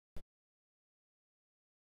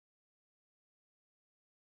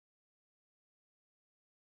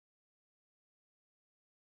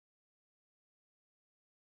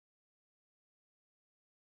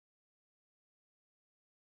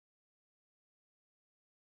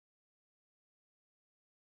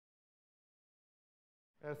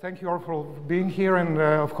Thank you all for being here, and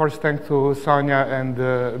of course thanks to Sonia and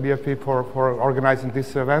BFP for organizing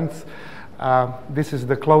this event. This is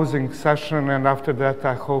the closing session, and after that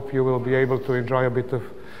I hope you will be able to enjoy a bit of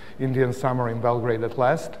Indian summer in Belgrade at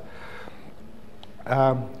last.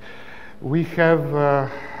 We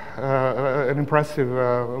have an impressive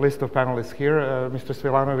list of panelists here. Mr.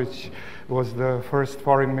 Svilanović was the first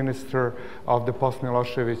foreign minister of the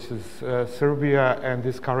post-Milosevic's Serbia, and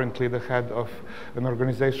is currently the head of an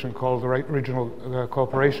organization called the Regional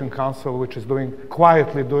Cooperation Council, which is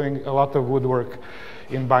quietly doing a lot of good work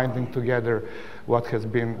in binding together what has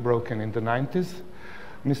been broken in the 90s.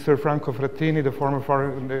 Mr. Franco Frattini, the former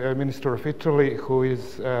foreign minister of Italy, who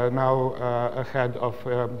is now a head of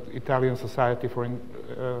Italian Society for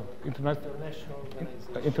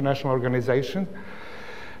International Organization.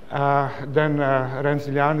 Then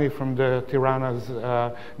Remzi Lani from the Tirana's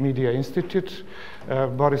Media Institute.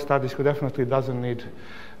 Boris Tadić, who definitely doesn't need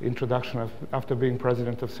introduction after being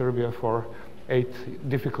president of Serbia for 8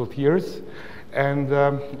 difficult years. And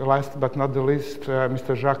last but not the least,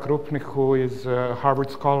 Mr. Jacques Rupnik, who is a Harvard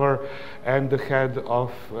scholar and the head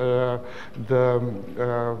of the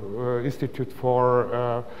Institute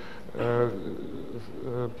for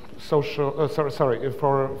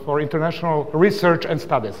for International Research and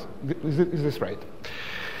Studies. Is this right?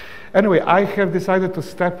 Anyway, I have decided to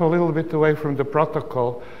step a little bit away from the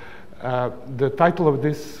protocol. The title of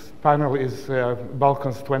this panel is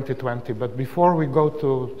Balkans 2020, but before we go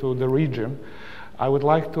to the region, I would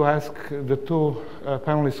like to ask the two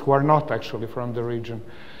panelists who are not actually from the region,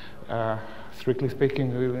 strictly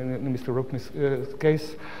speaking, in Mr. Rupnik's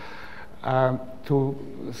case, to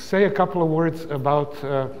say a couple of words about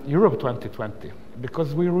Europe 2020,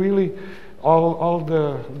 because we really, all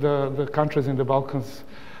the countries in the Balkans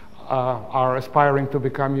are aspiring to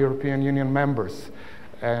become European Union members,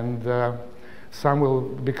 and some will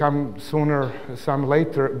become sooner, some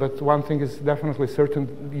later, but one thing is definitely certain: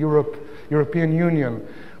 European Union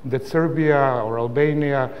that Serbia or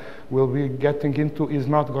Albania will be getting into is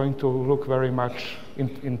not going to look very much,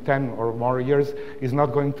 in 10 or more years, is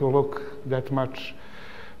not going to look that much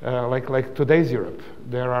like today's Europe.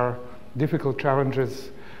 There are difficult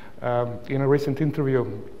challenges. In a recent interview,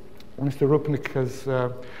 Mr. Rupnik has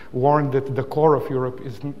warned that the core of Europe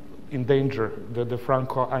is in danger, that the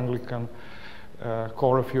Franco-Anglican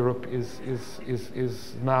core of Europe is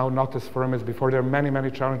now not as firm as before. There are many, many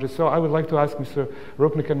challenges. So I would like to ask Mr.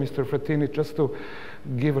 Rupnik and Mr. Frattini just to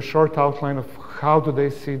give a short outline of how do they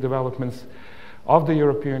see developments of the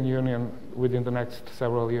European Union within the next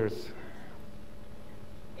several years.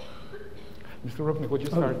 Mr. Rupnik, would you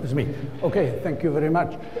start? It's me. Okay, thank you very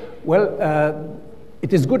much. Well,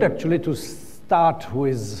 it is good actually to start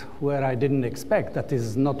with where I didn't expect, that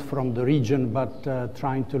is not from the region, but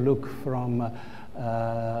trying to look from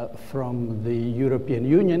the European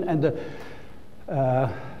Union. And the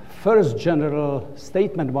first general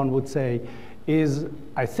statement one would say is,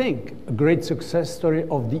 I think, a great success story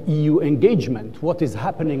of the EU engagement. What is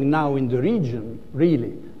happening now in the region,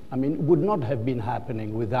 really, I mean, would not have been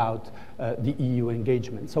happening without the EU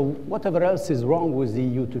engagement. So whatever else is wrong with the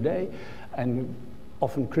EU today, and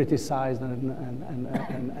often criticized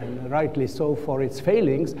and rightly so for its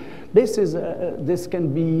failings, this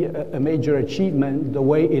can be a major achievement, the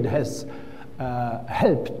way it has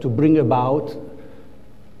helped to bring about,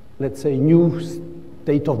 let's say, new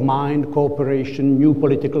state of mind, cooperation, new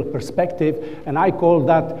political perspective, and I call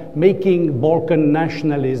that making Balkan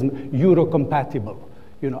nationalism Euro-compatible.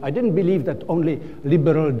 You know, I didn't believe that only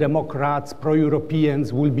liberal Democrats,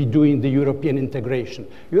 pro-Europeans will be doing the European integration.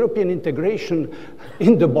 European integration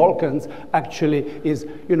in the Balkans actually is,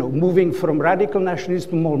 you know, moving from radical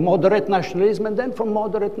nationalism to more moderate nationalism, and then from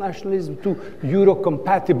moderate nationalism to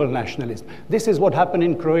Euro-compatible nationalism. This is what happened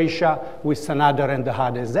in Croatia with Sanader and the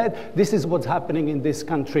HDZ. This is what's happening in this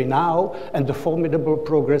country now, and the formidable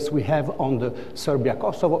progress we have on the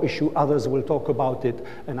Serbia-Kosovo issue. Others will talk about it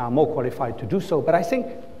and are more qualified to do so, but I think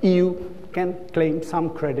EU can claim some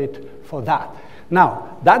credit for that.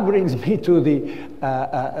 Now, that brings me to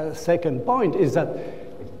the second point, is that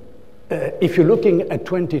if you're looking at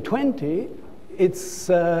 2020, it's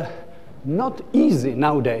not easy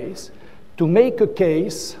nowadays to make a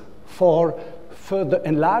case for further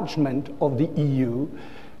enlargement of the EU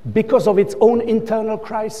because of its own internal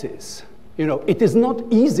crisis. You know, it is not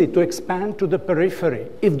easy to expand to the periphery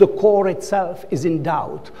if the core itself is in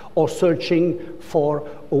doubt or searching for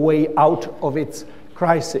a way out of its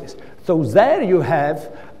crisis. So there you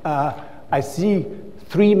have, I see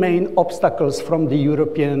 3 main obstacles from the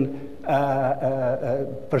European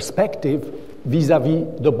perspective vis-à-vis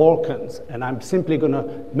the Balkans. And I'm simply going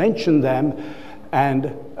to mention them.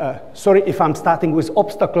 And sorry if I'm starting with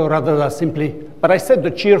obstacle rather than simply, but I said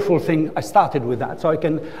the cheerful thing, I started with that, so I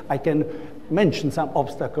can mention some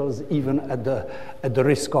obstacles even at the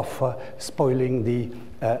risk of spoiling the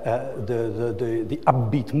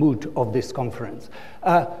upbeat mood of this conference.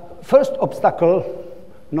 First obstacle,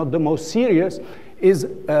 not the most serious, is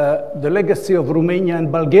the legacy of Romania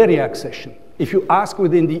and Bulgaria accession. If you ask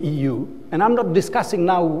within the EU, and I'm not discussing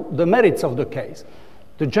now the merits of the case,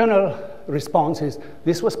 the general response is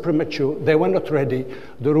this was premature, they were not ready,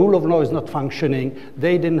 the rule of law is not functioning,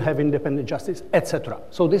 they didn't have independent justice, etc.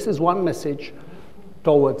 So this is one message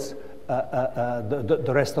towards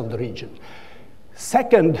the rest of the region.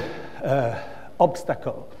 Second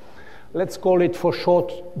obstacle, let's call it for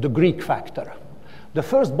short the Greek factor. The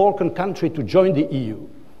first Balkan country to join the EU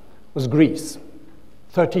was Greece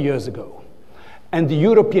 30 years ago. And the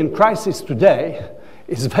European crisis today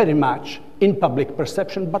is very much in public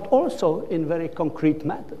perception, but also in very concrete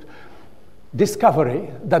matters. Discovery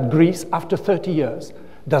that Greece, after 30 years,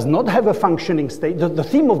 does not have a functioning state. The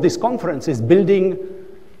theme of this conference is building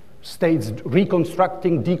states,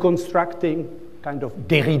 reconstructing, deconstructing, kind of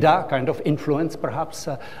Derrida kind of influence, perhaps,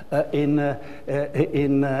 in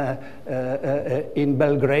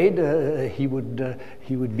Belgrade. He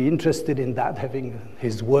would be interested in that, having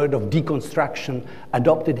his word of deconstruction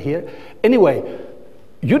adopted here. Anyway,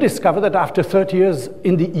 you discover that after 30 years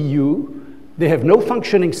in the EU, they have no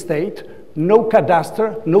functioning state, no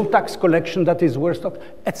cadastre, no tax collection that is worth of,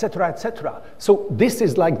 etc., etc. So this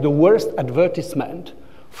is like the worst advertisement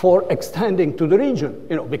for extending to the region,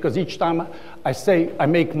 you know, because each time I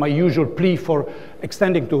make my usual plea for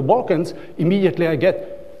extending to the Balkans, immediately I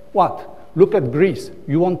get, what? Look at Greece.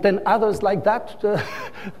 You want 10 others like that?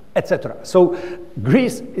 Etc. So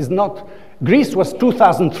Greece was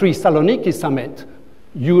 2003 Saloniki summit.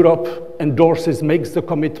 Europe endorses, makes the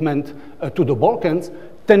commitment to the Balkans.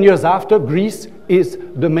 10 years after, Greece is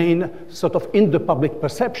the main sort of in the public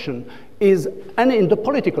perception, and in the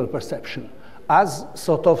political perception, as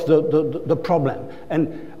sort of the problem.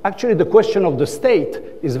 And actually the question of the state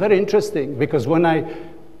is very interesting, because when I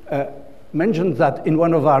mentioned that in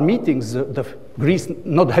one of our meetings, the Greece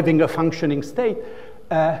not having a functioning state,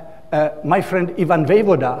 my friend Ivan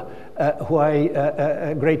Vejvoda, who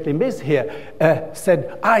I greatly miss here,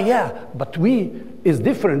 said, yeah, but is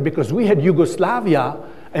different because we had Yugoslavia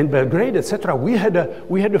and Belgrade, etc. We had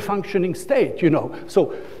a functioning state, you know.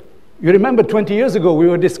 So you remember 20 years ago, we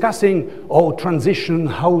were discussing, transition,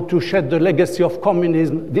 how to shed the legacy of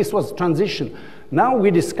communism. This was transition. Now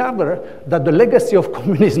we discover that the legacy of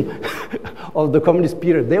communism, of the communist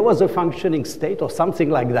period, there was a functioning state or something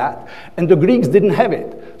like that, and the Greeks didn't have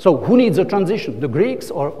it. So who needs a transition, the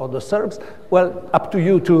Greeks or the Serbs? Well, up to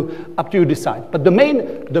you to decide. But the main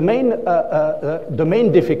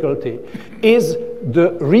difficulty is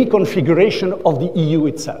the reconfiguration of the EU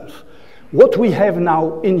itself. What we have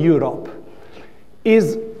now in Europe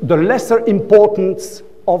is the lesser importance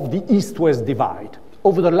of the East-West divide.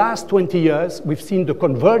 Over the last 20 years, we've seen the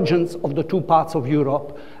convergence of the two parts of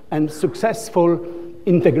Europe and successful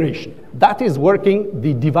integration. That is working.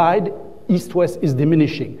 The divide, East-West, is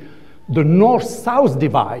diminishing. The North-South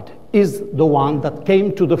divide is the one that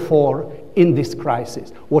came to the fore in this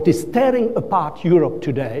crisis. What is tearing apart Europe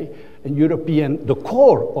today, and the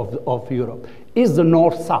core of Europe, is the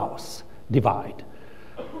North-South divide.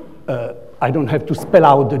 I don't have to spell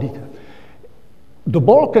out the detail. The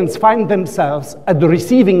Balkans find themselves at the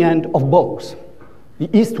receiving end of both, the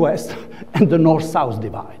East-West and the North-South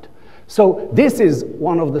divide. So this is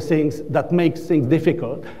one of the things that makes things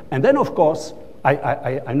difficult. And then, of course,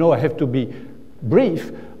 I know I have to be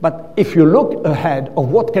brief, but if you look ahead of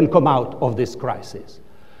what can come out of this crisis,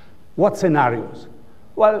 what scenarios?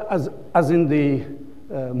 Well, as in the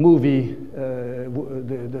movie,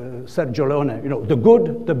 the Sergio Leone, you know, the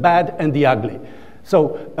good, the bad, and the ugly.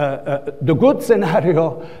 So the good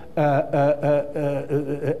scenario,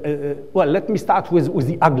 well, let me start with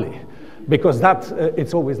the ugly, because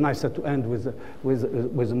it's always nicer to end with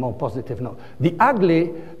a more positive note. The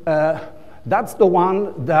ugly, that's the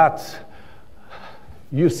one that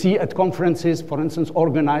you see at conferences, for instance,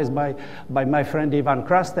 organized by my friend Ivan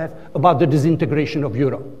Krastev, about the disintegration of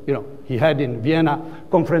Europe. You know, he had in Vienna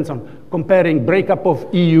conference on comparing breakup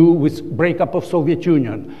of EU with breakup of Soviet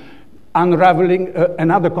Union. Unraveling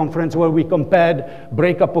another conference where we compared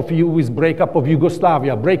breakup of EU with breakup of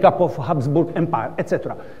Yugoslavia, breakup of Habsburg Empire,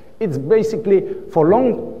 etc. It's basically, for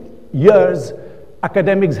long years,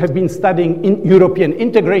 academics have been studying in European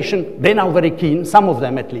integration. They're now very keen, some of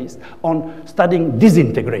them at least, on studying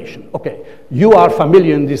disintegration. Okay, you are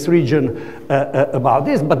familiar in this region about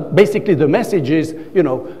this, but basically the message is, you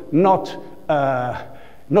know, not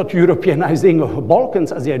not Europeanizing of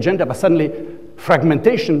Balkans as the agenda, but suddenly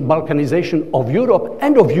fragmentation, Balkanization of Europe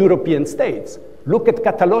and of European states. Look at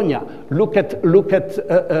Catalonia, look at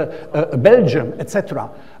Belgium, etc.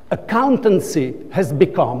 Accountancy has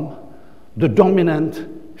become the dominant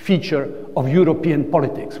feature of European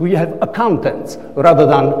politics. We have accountants rather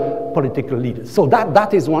than political leaders. So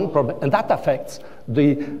that is one problem, and that affects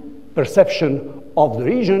the perception of the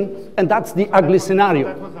region, and that's the ugly scenario.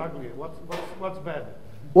 That was ugly. What's bad?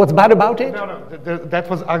 What's bad about it? No, that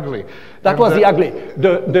was ugly. That was the ugly.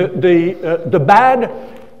 The bad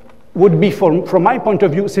would be, from my point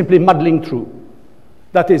of view, simply muddling through.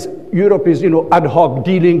 That is, Europe is, ad hoc,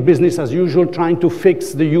 dealing business as usual, trying to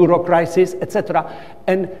fix the euro crisis, etc.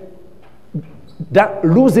 And that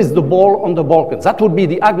loses the ball on the Balkans. That would be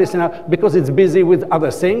the ugly scenario because it's busy with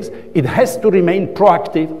other things. It has to remain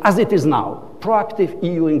proactive, as it is now. Proactive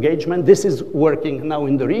EU engagement. This is working now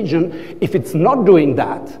in the region. If it's not doing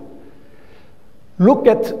that, look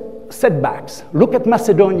at setbacks. Look at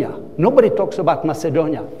Macedonia. Nobody talks about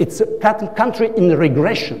Macedonia. It's a country in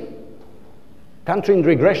regression. Country in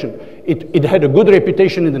regression. It had a good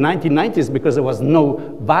reputation in the 1990s because there was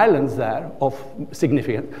no violence there of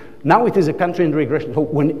significance. Now it is a country in regression. So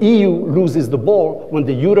when EU loses the ball, when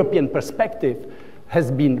the European perspective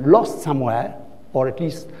has been lost somewhere, or at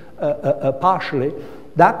least partially,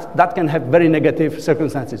 that can have very negative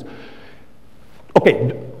circumstances.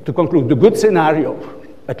 Okay, to conclude, the good scenario,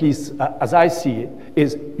 at least as I see it,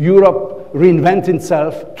 is Europe reinvent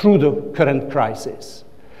itself through the current crisis.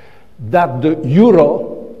 That the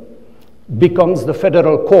euro becomes the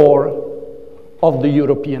federal core of the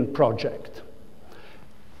European project.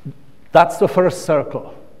 That's the first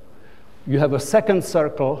circle. You have a second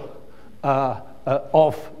circle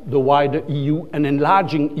of the wider EU, an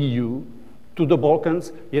enlarging EU to the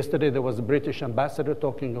Balkans. Yesterday there was a British ambassador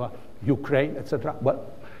talking about Ukraine, etc. Well,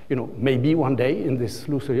 maybe one day in this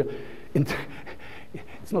looser year.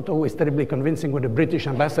 It's not always terribly convincing when the British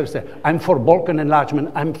ambassador says, I'm for Balkan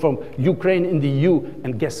enlargement, I'm from Ukraine in the EU,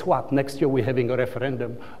 and guess what? Next year we're having a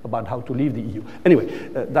referendum about how to leave the EU. Anyway,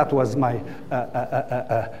 that was my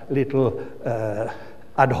little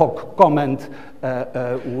ad hoc comment,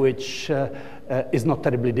 which is not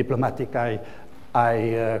terribly diplomatic,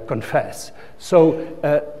 I confess. So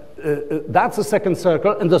that's the second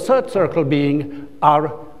circle, and the third circle being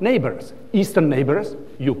our neighbors, eastern neighbors,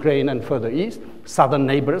 Ukraine and further east, southern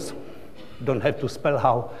neighbors. Don't have to spell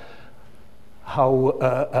how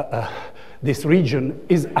this region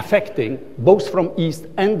is affecting, both from east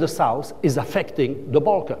and the south, is affecting the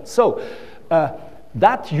Balkans. So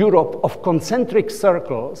that Europe of concentric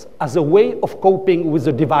circles as a way of coping with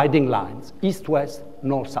the dividing lines, east-west,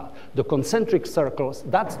 north-south. The concentric circles,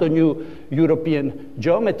 that's the new European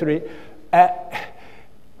geometry.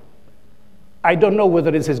 I don't know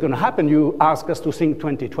whether this is going to happen. You ask us to think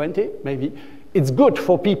 2020, maybe. It's good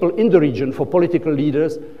for people in the region, for political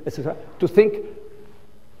leaders, etc., to think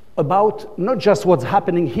about not just what's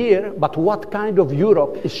happening here, but what kind of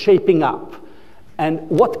Europe is shaping up, and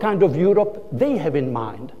what kind of Europe they have in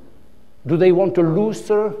mind. Do they want a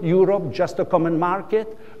looser Europe, just a common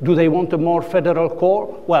market? Do they want a more federal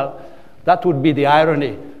core? Well, that would be the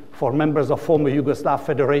irony for members of former Yugoslav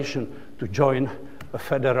Federation to join a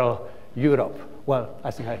federal Europe. Well,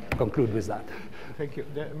 I think I conclude with that. Thank you.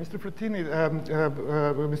 Mr. Frattini,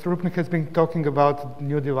 Mr. Rupnik has been talking about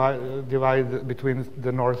new divide between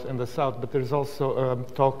the north and the south, but there's also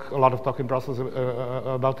a lot of talk in Brussels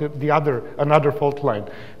about another fault line,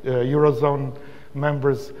 Eurozone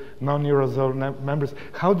members, non-Eurozone members.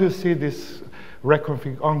 How do you see this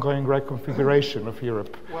ongoing reconfiguration of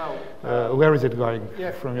Europe? Well, where is it going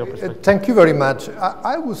from your perspective? Thank you very much.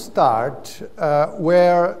 I will start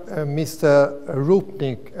where Mr.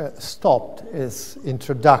 Rupnik stopped his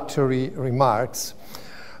introductory remarks.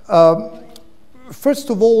 First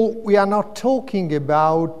of all, we are not talking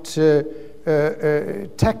about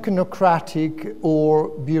technocratic or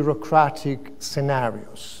bureaucratic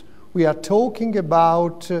scenarios. We are talking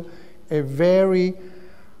about a very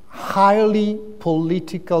highly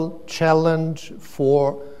political challenge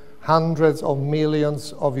for hundreds of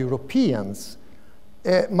millions of Europeans.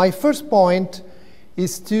 My first point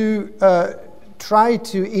is to try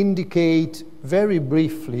to indicate very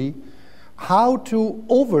briefly how to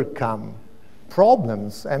overcome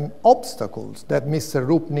problems and obstacles that Mr.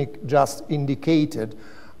 Rupnik just indicated.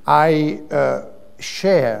 I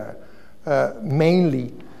share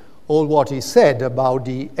mainly all what he said about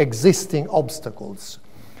the existing obstacles.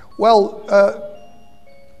 Well,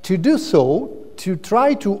 to do so, to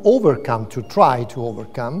try to overcome,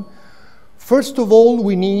 first of all,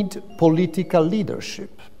 we need political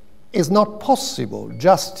leadership. is not possible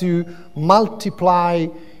just to multiply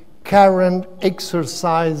current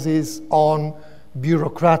exercises on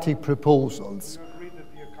bureaucratic proposals. You agree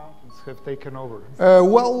that the accountants have taken over?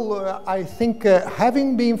 I think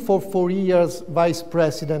having been for 4 years Vice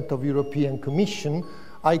President of European Commission,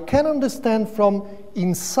 I can understand from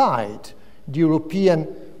inside the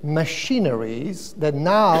European machineries that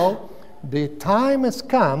now the time has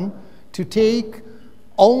come to take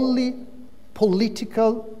only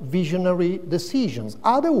political visionary decisions.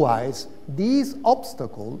 Otherwise, these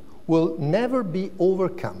obstacles will never be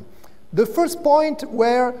overcome. The first point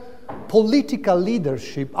where political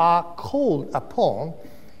leadership are called upon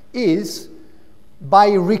is by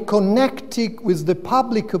reconnecting with the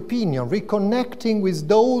public opinion, reconnecting with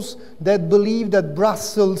those that believe that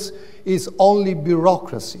Brussels is only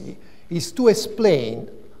bureaucracy, is to explain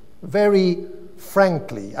very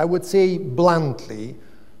frankly, I would say bluntly,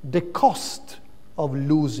 the cost of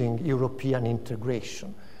losing European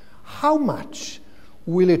integration. How much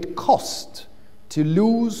will it cost to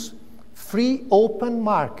lose free open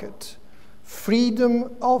market,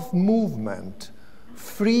 freedom of movement,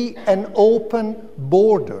 free and open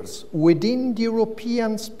borders within the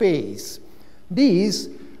European space? These,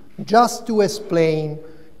 just to explain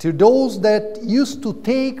to those that used to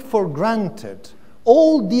take for granted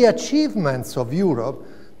all the achievements of Europe,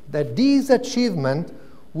 that these achievements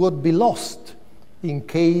would be lost in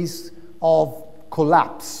case of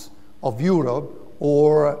collapse of Europe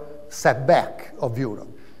or setback of Europe.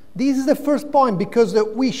 This is the first point, because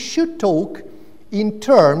we should talk in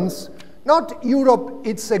terms, not Europe,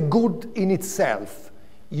 it's a good in itself.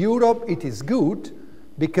 Europe, it is good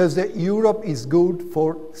because Europe is good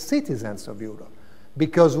for citizens of Europe,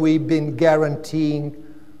 because we've been guaranteeing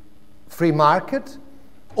free market,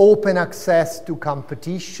 open access to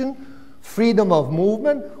competition, freedom of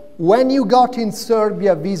movement. When you got in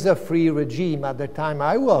Serbia visa-free regime, at the time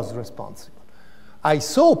I was responsible, I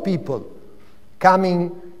saw people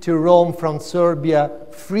coming to Rome from Serbia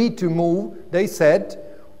free to move. They said,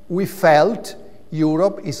 we felt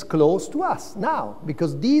Europe is close to us now,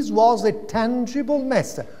 because this was a tangible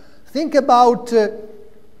message. Think about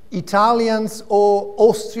Italians or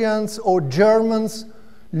Austrians or Germans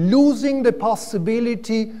losing the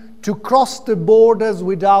possibility to cross the borders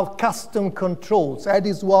without custom controls,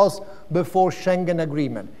 as it was before Schengen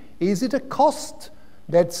Agreement. Is it a cost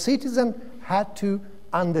that citizens had to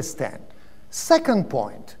understand? Second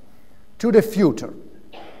point, to the future.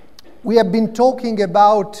 We have been talking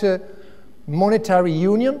about monetary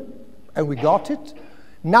union, and we got it.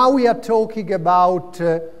 Now we are talking about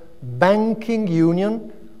banking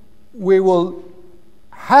union. We will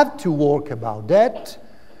have to work about that.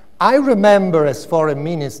 I remember, as foreign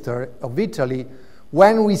minister of Italy,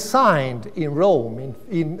 when we signed in Rome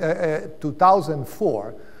in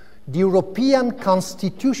 2004, the European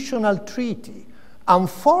Constitutional Treaty.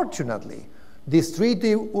 Unfortunately, this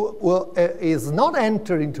treaty is not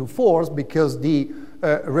entered into force because the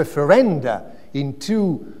referenda in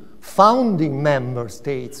 2 founding member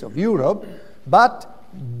states of Europe, but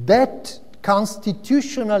that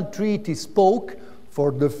constitutional treaty spoke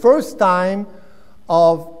for the first time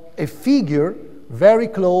of a figure very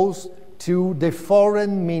close to the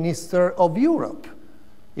foreign minister of Europe.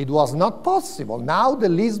 It was not possible. Now the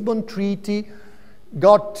Lisbon Treaty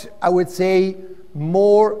got, I would say,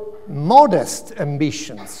 more modest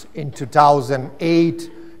ambitions in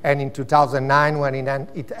 2008 and in 2009 when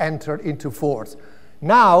it entered into force.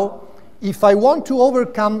 Now, if I want to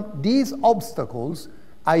overcome these obstacles,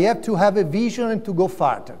 I have to have a vision and to go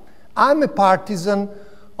further. I'm a partisan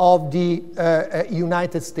of the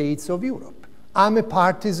United States of Europe. I'm a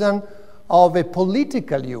partisan of a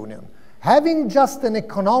political union. Having just an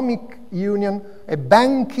economic union, a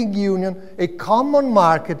banking union, a common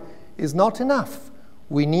market is not enough.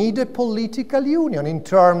 We need a political union in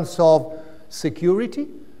terms of security,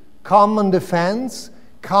 common defense,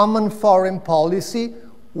 common foreign policy.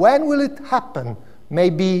 When will it happen?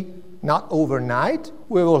 Maybe not overnight.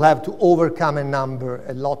 We will have to overcome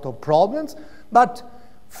a lot of problems. But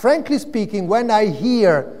frankly speaking, when I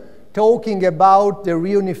hear talking about the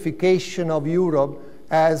reunification of Europe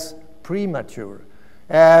as premature,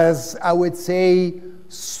 as, I would say,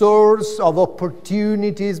 source of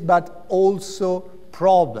opportunities, but also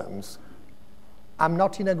problems, I'm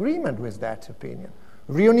not in agreement with that opinion.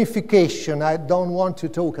 Reunification, I don't want to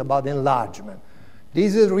talk about enlargement.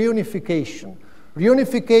 This is reunification.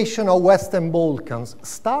 Reunification of Western Balkans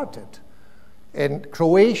started, and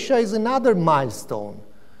Croatia is another milestone.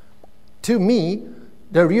 To me,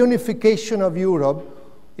 the reunification of Europe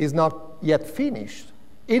is not yet finished.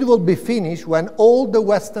 It will be finished when all the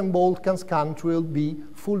Western Balkans countries will be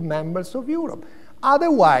full members of Europe.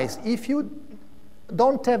 Otherwise, if you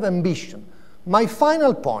don't have ambition, my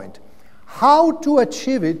final point, how to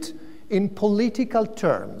achieve it in political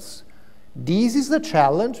terms? This is the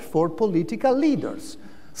challenge for political leaders,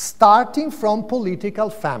 starting from political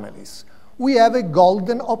families. We have a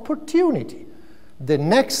golden opportunity. The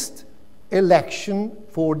next election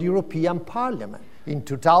for the European Parliament in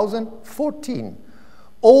 2014.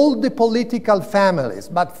 All the political families,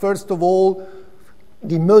 but first of all,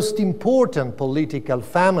 the most important political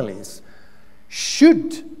families,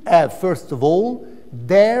 should have, first of all,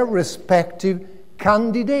 their respective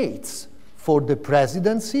candidates for the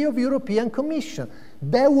presidency of European Commission.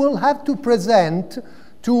 They will have to present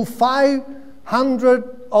to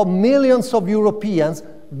 500 or millions of Europeans,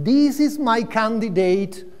 this is my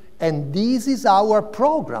candidate and this is our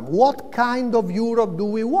program. What kind of Europe do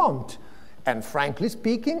we want? And frankly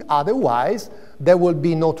speaking, otherwise there will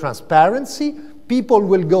be no transparency. People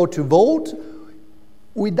will go to vote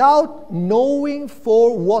without knowing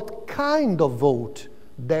for what kind of vote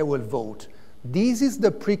they will vote. This is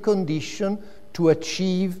the precondition to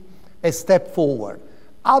achieve a step forward.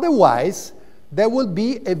 Otherwise, there will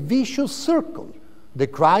be a vicious circle. The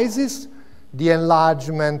crisis, the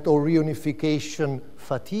enlargement or reunification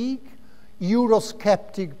fatigue,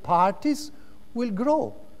 Eurosceptic parties will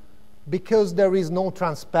grow because there is no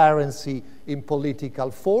transparency in political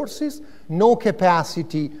forces, no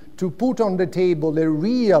capacity to put on the table a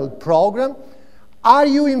real program. Are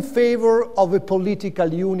you in favor of a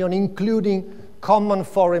political union, including common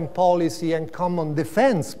foreign policy and common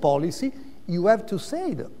defense policy? You have to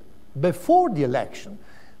say that before the election.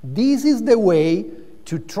 This is the way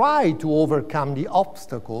to try to overcome the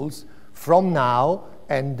obstacles from now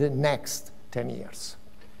and the next 10 years.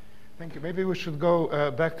 Thank you. Maybe we should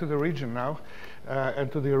go back to the region now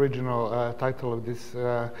and to the original title of this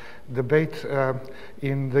debate.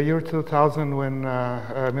 In the year 2000, when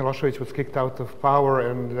Milošević was kicked out of power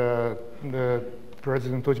and the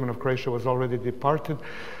President Tudjman of Croatia was already departed,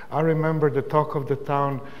 I remember the talk of the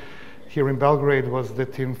town here in Belgrade was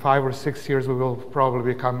that in 5 or 6 years we will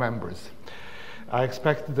probably become members. I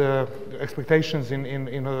expect the expectations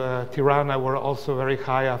in Tirana were also very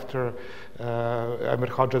high after Emir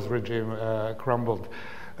Hodža's regime crumbled.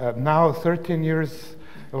 Now, 13 years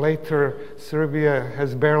later, Serbia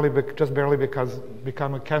has just barely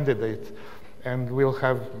become a candidate, and we'll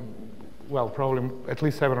have, well, probably at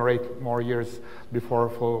least 7 or 8 more years before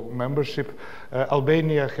full membership.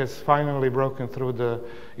 Albania has finally broken through the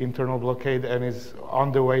internal blockade and is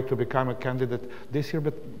on the way to become a candidate this year.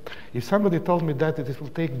 But if somebody told me that it will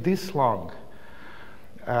take this long,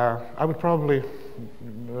 I would probably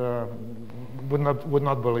would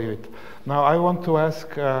not believe it. Now I want to ask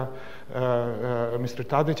Mr.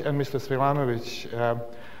 Tadić and Mr. Svilanović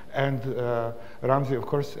and Remzi, of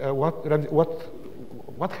course,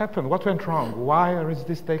 what happened? What went wrong? Why is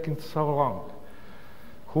this taking so long?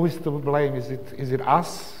 Who is to blame? Is it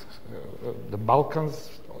us, the Balkans?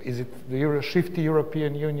 Is it the shifty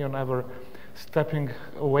European Union ever stepping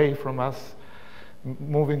away from us,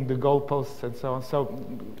 moving the goalposts and so on? So,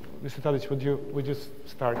 Mr. Tadić, would you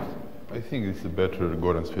start? I think it's better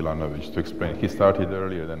Goran Svilanović to explain. He started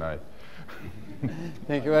earlier than I.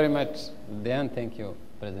 Thank you very much, Dejan. Thank you,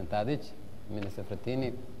 President Tadić, Minister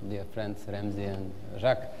Frattini, dear friends Remzi and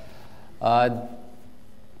Jacques.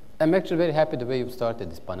 I'm actually very happy the way you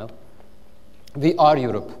started this panel. We are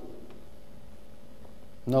Europe,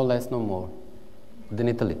 no less, no more, than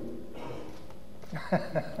Italy.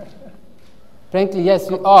 Frankly,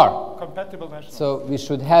 yes, we are. Compatible nationals. So we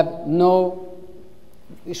should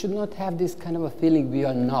not have this kind of a feeling we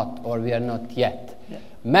are not or we are not yet. Yeah.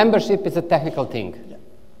 Membership is a technical thing. Yeah.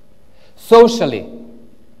 Socially,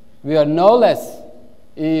 we are no less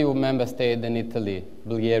EU member state than Italy,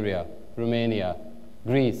 Bulgaria, Romania,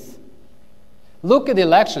 Greece. Look at the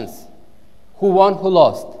elections. Who won, who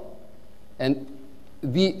lost? And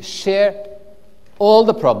we share all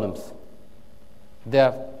the problems they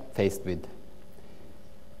are faced with.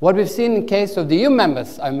 What we've seen in case of the EU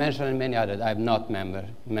members, I mentioned and many others I have not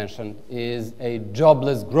mentioned, is a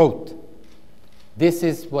jobless growth. This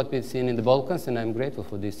is what we've seen in the Balkans, and I'm grateful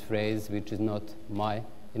for this phrase, which is not my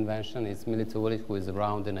invention. It's Milica Vulić who is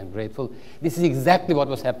around, and I'm grateful. This is exactly what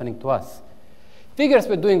was happening to us. Figures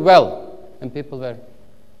were doing well, and people were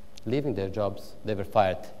leaving their jobs. They were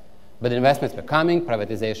fired. But investments were coming,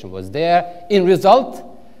 privatization was there. In result,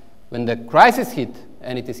 when the crisis hit,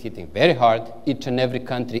 and it is hitting very hard, each and every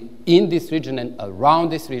country in this region and around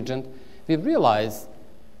this region, we realized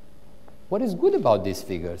what is good about these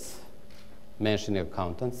figures, mentioning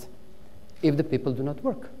accountants. if the people do not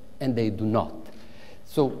work, and they do not.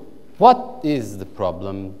 So what is the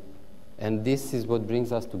problem? And this is what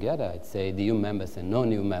brings us together, I'd say, the EU members and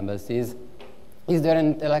non-EU members, is there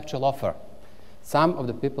an intellectual offer? Some of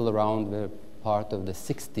the people around were part of the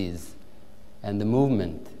 60s and the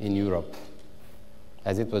movement in Europe,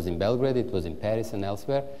 as it was in Belgrade, it was in Paris and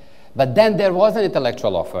elsewhere. But then there was an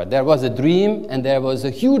intellectual offer. There was a dream, and there was a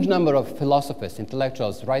huge number of philosophers,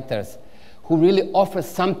 intellectuals, writers, who really offered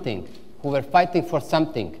something, who were fighting for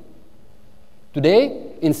something.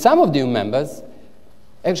 Today, in some of the EU members,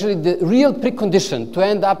 actually the real precondition to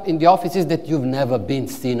end up in the office is that you've never been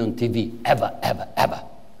seen on TV, ever, ever, ever.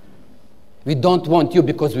 We don't want you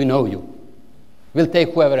because we know you. We'll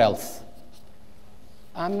take whoever else.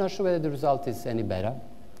 I'm not sure whether the result is any better,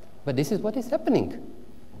 but this is what is happening.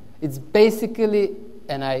 It's basically,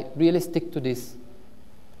 and I really stick to this,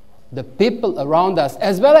 the people around us,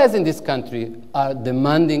 as well as in this country, are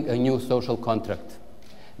demanding a new social contract.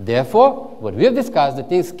 Therefore, what we have discussed, the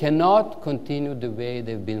things cannot continue the way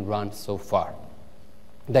they've been run so far.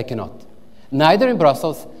 They cannot. Neither in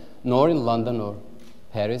Brussels, nor in London or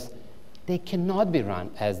Paris. They cannot be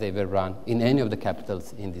run as they were run in any of the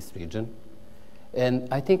capitals in this region. And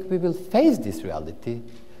I think we will face this reality.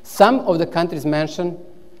 Some of the countries mentioned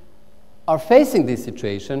are facing this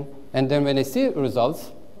situation, and then when they see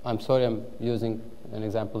results, I'm sorry I'm using an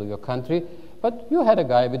example of your country, but you had a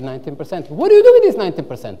guy with 19%. What do you do with this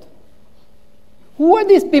 19%? Who are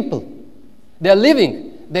these people? They're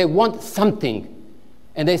living, they want something,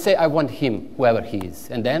 and they say, I want him, whoever he is.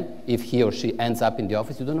 And then, if he or she ends up in the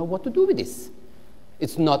office, you don't know what to do with this.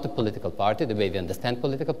 It's not a political party, the way we understand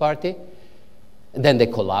political party. And then they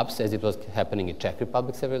collapse, as it was happening in Czech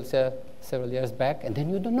Republic several years back, and then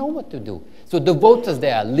you don't know what to do. So the voters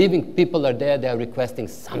there are living, people are there, they are requesting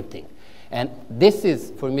something. And this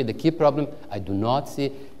is, for me, the key problem. I do not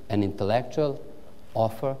see an intellectual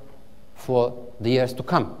offer for the years to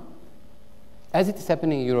come. As it is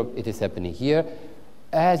happening in Europe, it is happening here.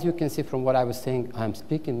 As you can see from what I was saying, I'm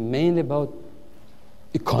speaking mainly about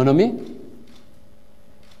economy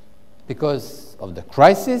because of the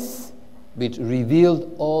crisis, which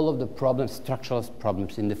revealed all of the problems, structural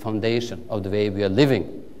problems in the foundation of the way we are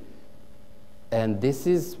living. And this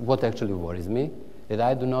is what actually worries me, that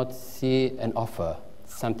I do not see an offer,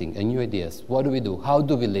 something, a new ideas. What do we do? How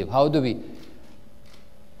do we live? How do we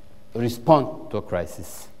respond to a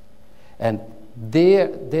crisis? And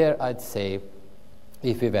there I'd say,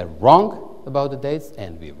 if we were wrong about the dates,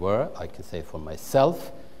 and we were, I can say for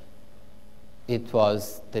myself, it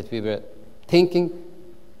was that we were thinking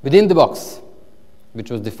within the box, which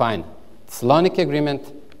was defined. Svilanović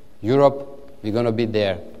agreement, Europe, we're going to be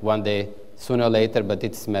there one day, sooner or later, but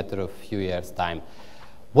it's a matter of a few years' time.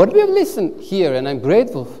 What we have listened here, and I'm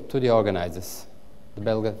grateful to the organizers, the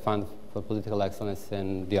Belgrade Fund for Political Excellence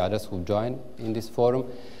and the others who joined in this forum.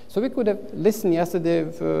 So we could have listened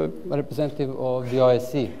yesterday to a representative of the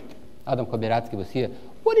OSCE, Adam Kobieracki was here.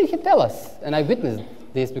 What did he tell us? And I witnessed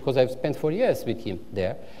this because I've spent 4 years with him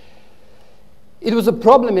there. It was a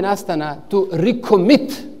problem in Astana to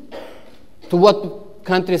recommit to what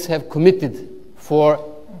countries have committed for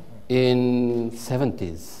in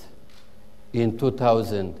 70s, in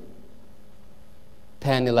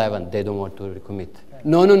 2010, 11, they don't want to recommit.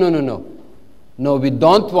 No. No, we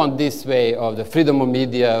don't want this way of the freedom of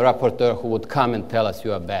media rapporteur who would come and tell us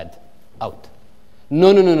you are bad. Out.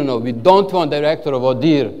 No. We don't want director of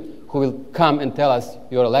ODIHR who will come and tell us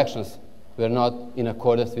your elections were not in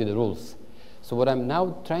accordance with the rules. So what I'm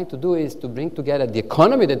now trying to do is to bring together the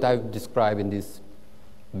economy that I've described in these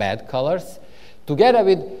bad colors, together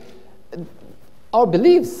with our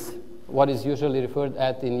beliefs, what is usually referred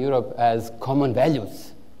at in Europe as common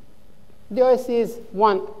values. The OSCE is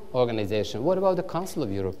one organization. What about the Council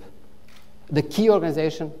of Europe? The key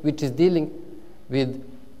organization which is dealing with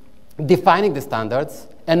defining the standards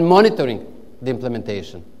and monitoring the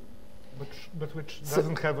implementation. But which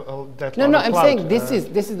doesn't have that. No, I'm saying this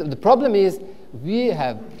is the problem is we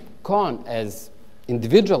have gone as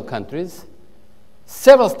individual countries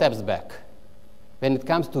several steps back when it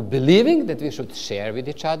comes to believing that we should share with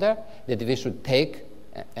each other, that we should take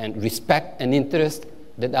and respect an interest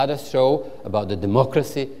that others show about the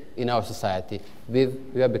democracy in our society. We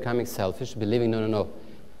are becoming selfish, believing no.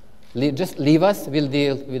 Just leave us, we'll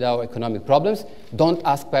deal with our economic problems. Don't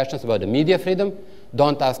ask questions about the media freedom.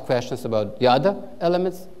 Don't ask questions about the other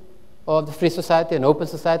elements of the free society and open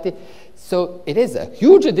society. So it is a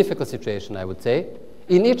hugely difficult situation, I would say,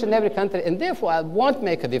 in each and every country. And therefore, I won't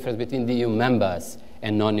make a difference between the EU members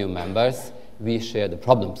and non-EU members. We share the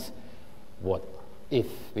problems. What if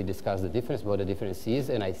we discuss the difference, what the difference is?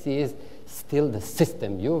 And I see is still the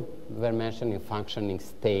system. You were mentioning functioning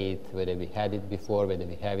state, whether we had it before, whether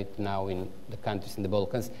we have it now in the countries in the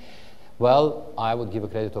Balkans. Well, I would give a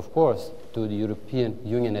credit, of course, to the European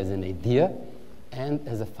Union as an idea and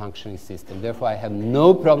as a functioning system. Therefore, I have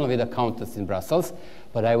no problem with accountants in Brussels,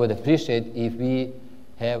 but I would appreciate if we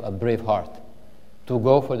have a brave heart to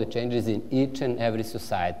go for the changes in each and every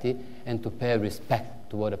society and to pay respect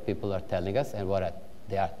to what the people are telling us, and what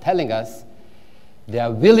they are telling us. They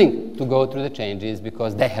are willing to go through the changes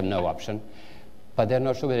because they have no option, but they're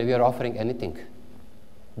not sure whether we are offering anything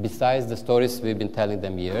besides the stories we've been telling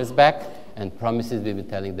them years back and promises we've been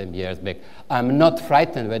telling them years back. I'm not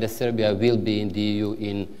frightened whether Serbia will be in the EU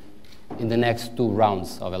in the next 2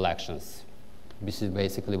 rounds of elections. This is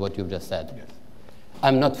basically what you've just said. Yes.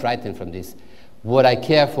 I'm not frightened from this. What I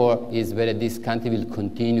care for is whether this country will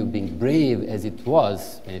continue being brave as it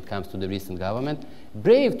was when it comes to the recent government,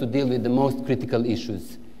 brave to deal with the most critical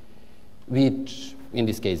issues, which in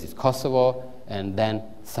this case is Kosovo, and then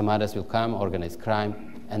some others will come, organized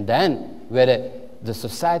crime, and then whether the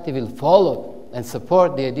society will follow and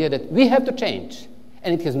support the idea that we have to change.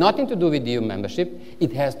 And it has nothing to do with EU membership,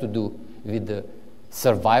 it has to do with the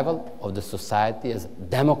survival of the society as a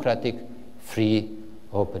democratic, free,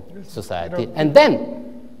 open society. And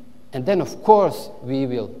then of course we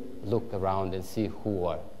will look around and see who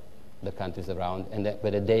are the countries around and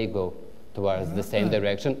whether they go towards the same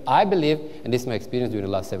direction. I believe, and this is my experience during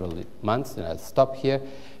the last several months, and I'll stop here,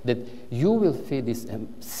 that you will see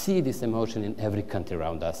this emotion in every country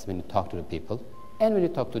around us when you talk to the people and when you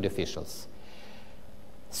talk to the officials.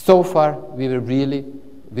 So far,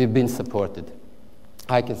 we've been supported.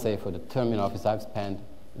 I can say for the term in office I've spent,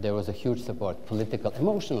 there was a huge support, political,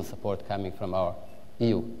 emotional support coming from our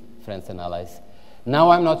EU friends and allies. Now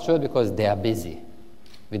I'm not sure because they are busy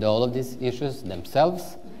with all of these issues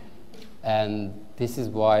themselves, and this is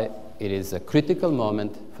why it is a critical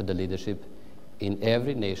moment for the leadership in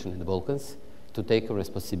every nation in the Balkans to take a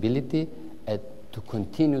responsibility and to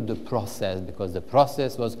continue the process, because the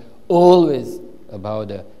process was always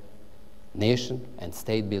about a nation and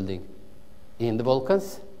state building in the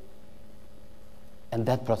Balkans, and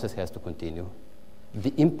that process has to continue.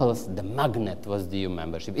 The impulse, the magnet was the EU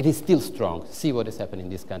membership. It is still strong. See what is happening in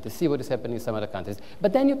this country. See what is happening in some other countries.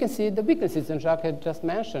 But then you can see the weaknesses, and Jacques had just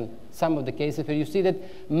mentioned some of the cases where you see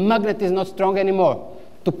that magnet is not strong anymore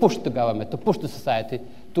to push the government, to push the society,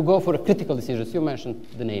 to go for critical decisions. You mentioned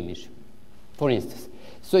the name issue, for instance.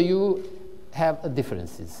 So you have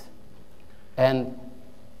differences. And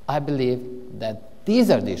I believe that these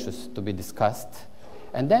are the issues to be discussed.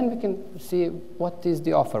 And then we can see what is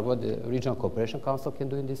the offer, what the Regional Cooperation Council can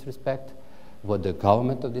do in this respect, what the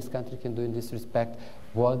government of this country can do in this respect,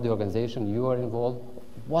 what the organization you are involved,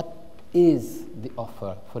 what is the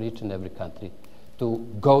offer for each and every country to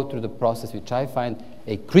go through the process, which I find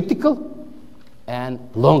a critical and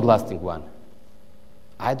long-lasting one.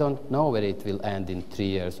 I don't know whether it will end in 3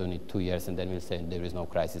 years or in 2 years, and then we'll say there is no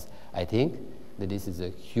crisis. I think that this is a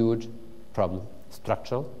huge problem,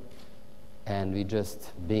 structural, and we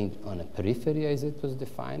just being on a periphery, as it was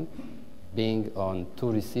defined, being on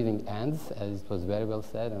 2 receiving ends, as it was very well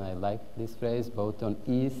said, and I like this phrase, both on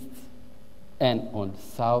east and on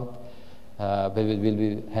south, but we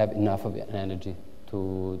will have enough of energy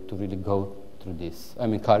to really go through this.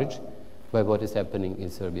 I'm encouraged by what is happening in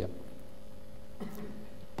Serbia.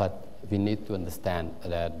 But we need to understand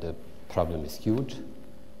that the problem is huge,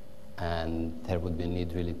 and there would be a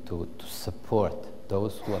need really to support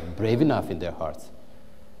those who are brave enough in their hearts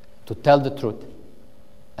to tell the truth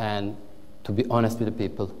and to be honest with the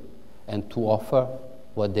people and to offer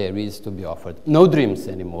what there is to be offered. No dreams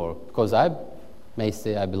anymore, because I may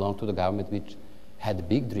say I belong to the government which had a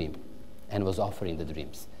big dream and was offering the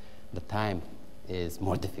dreams. The time is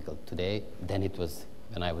more difficult today than it was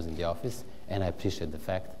when I was in the office, and I appreciate the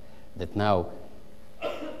fact that now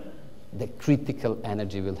the critical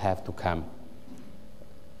energy will have to come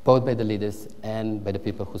both by the leaders and by the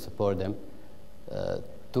people who support them,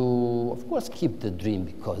 to, of course, keep the dream,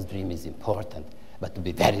 because dream is important, but to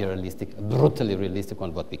be very realistic, brutally realistic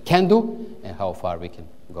on what we can do and how far we can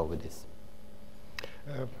go with this.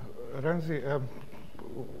 Remzi,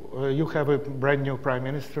 you have a brand new prime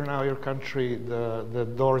minister now. Your country, the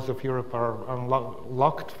doors of Europe are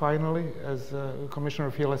unlocked finally, as Commissioner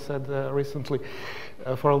Fila said recently.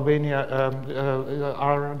 For Albania,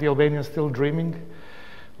 are the Albanians still dreaming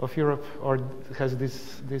of Europe, or has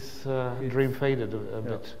this dream faded a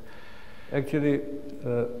bit? Actually,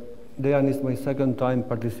 Dejan is my second time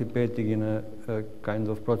participating in a kind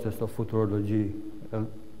of process of futurology,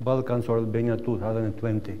 Balkans or Albania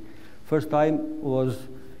 2020. First time was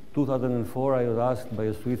 2004, I was asked by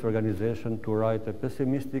a Swiss organization to write a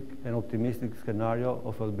pessimistic and optimistic scenario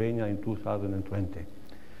of Albania in 2020.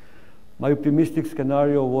 My optimistic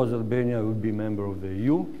scenario was Albania would be member of the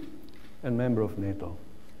EU and member of NATO.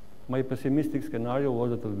 My pessimistic scenario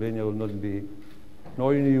was that Albania will not be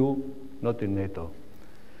nor in EU, not in NATO.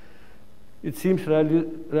 It seems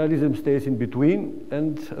realism stays in between,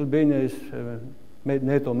 and Albania is a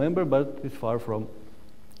NATO member, but it's far from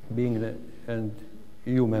being an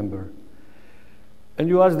EU member. And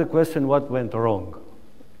you ask the question, what went wrong?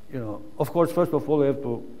 You know, of course, first of all, we have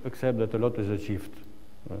to accept that a lot is achieved.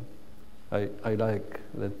 I like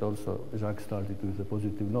that also Jacques started with a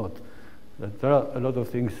positive note, that there are a lot of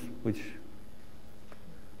things which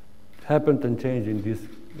happened and changed in this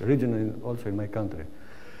region and also in my country.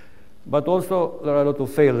 But also there are a lot of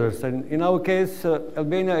failures. And in our case,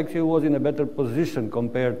 Albania actually was in a better position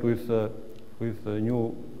compared with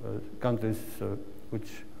new countries which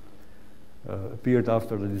appeared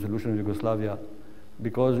after the dissolution of Yugoslavia,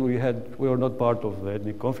 because we were not part of the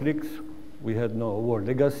ethnic conflicts, we had no war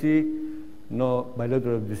legacy, no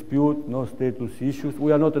bilateral dispute, no status issues.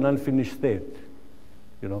 We are not an unfinished state,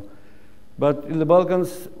 you know. But in the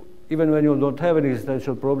Balkans, even when you don't have any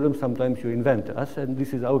existential problems, sometimes you invent us, and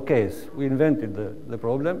this is our case. We invented the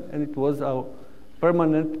problem, and it was our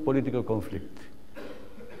permanent political conflict,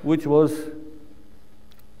 which was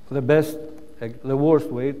the worst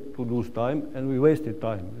way to lose time, and we wasted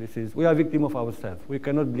time. We are victim of ourselves. We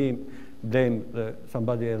cannot blame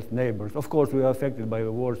somebody else's neighbors. Of course, we are affected by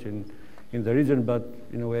the wars in the region, but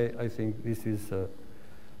in a way, I think this is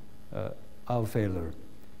our failure.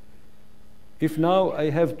 If now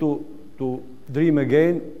I have to dream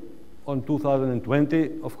again on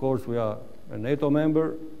 2020, of course, we are a NATO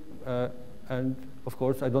member, and of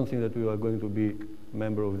course, I don't think that we are going to be a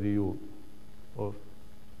member of the EU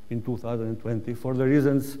in 2020 for the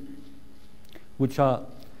reasons which are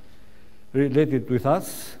related with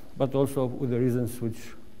us, but also with the reasons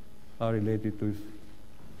which are related with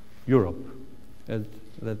Europe, as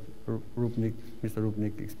that Mr.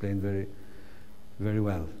 Rupnik explained very, very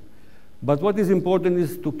well. But what is important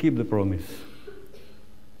is to keep the promise.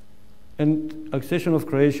 And accession of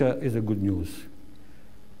Croatia is a good news,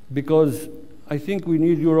 because I think we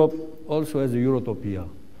need Europe also as a Eurotopia,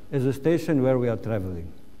 as a station where we are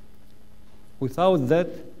traveling. Without that,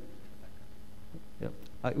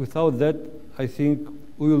 I think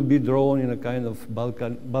we will be drawn in a kind of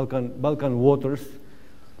Balkan waters,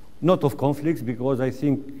 not of conflicts, because I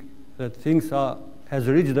think that things has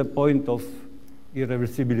reached a point of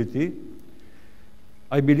irreversibility.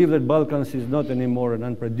 I believe that Balkans is not anymore an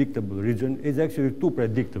unpredictable region. It's actually too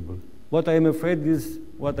predictable. What I am afraid is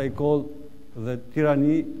what I call the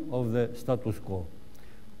tyranny of the status quo.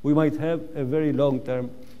 We might have a very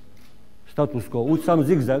long-term status quo with some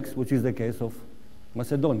zigzags, which is the case of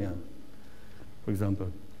Macedonia, for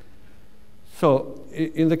example. So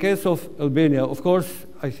in the case of Albania, of course,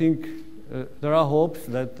 I think there are hopes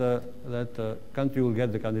that the country will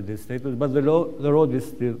get the candidate status, but the road is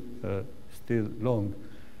still long.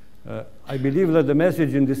 I believe that the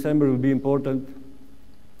message in December will be important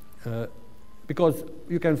because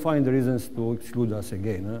you can find the reasons to exclude us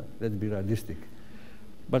again. Let's be realistic.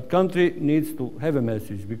 But country needs to have a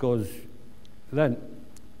message, because then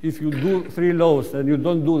if you do 3 laws and you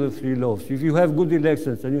don't do the 3 laws, if you have good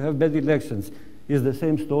elections and you have bad elections, it's the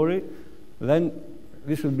same story, then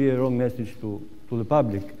this will be a wrong message to the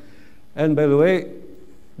public. And by the way,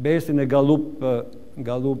 based on a Gallup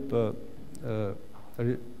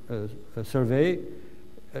survey,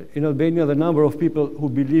 in Albania, the number of people who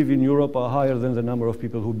believe in Europe are higher than the number of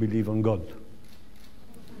people who believe on God.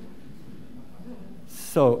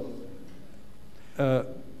 So,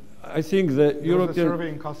 I think the European... There was a survey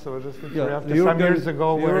in Kosovo just some years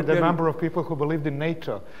ago where the number of people who believed in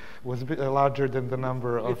NATO was larger than the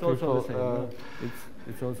number of people...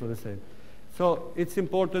 It's also the same. So it's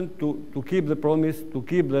important to keep the promise, to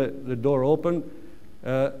keep the door open.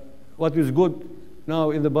 What is good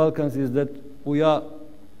now in the Balkans is that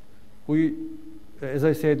as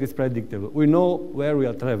I said, it's predictable. We know where we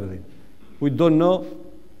are traveling. We don't know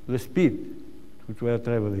the speed which we are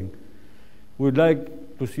traveling. We'd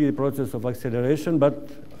like to see a process of acceleration, but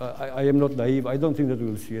I am not naive. I don't think that we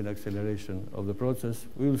will see an acceleration of the process.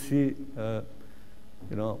 We will see,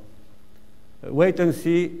 wait and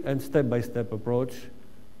see and step-by-step approach.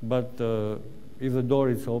 But if the door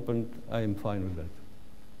is opened, I am fine with that.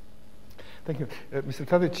 Thank you. Mr.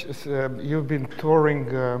 Tadić, you've been touring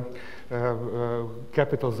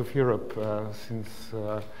capitals of Europe since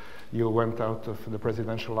you went out of the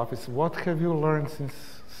presidential office. What have you learned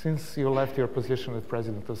since you left your position as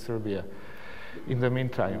President of Serbia? in the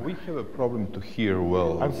meantime. We have a problem to hear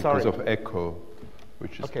well I'm because sorry. of echo,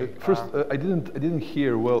 which is Okay, first. I didn't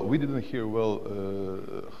hear well. We didn't hear well.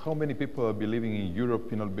 How many people are living in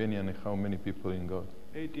Europe, in Albania, and how many people in God?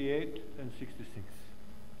 88 and 66.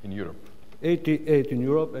 In Europe. 88 in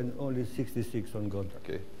Europe and only 66 on God.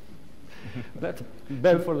 Okay. That's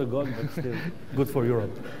bad for the God, but still good for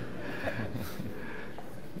Europe.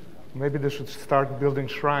 Maybe they should start building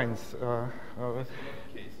shrines.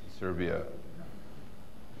 Case in Serbia.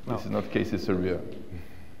 No. This is not case in Serbia.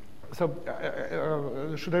 So,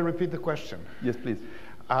 should I repeat the question? Yes, please.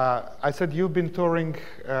 I said you've been touring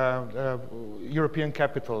European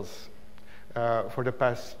capitals for the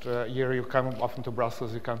past year. You come often to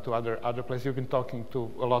Brussels, you come to other places. You've been talking to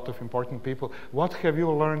a lot of important people. What have you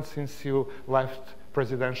learned since you left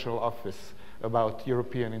presidential office about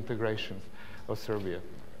European integrations of Serbia?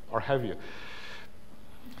 Or have you?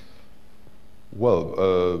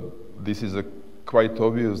 Well, this is quite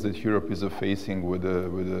obvious that Europe is facing with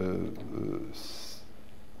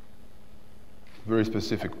very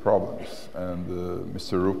specific problems, and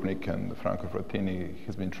Mr. Rupnik and Franco Frattini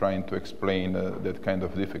has been trying to explain that kind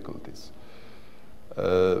of difficulties.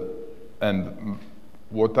 And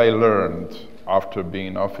what I learned after being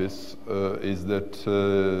in office is that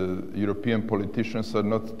European politicians are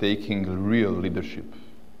not taking real leadership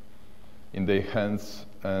in their hands,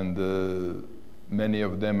 and many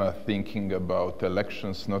of them are thinking about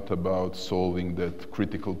elections, not about solving that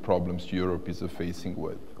critical problems Europe is facing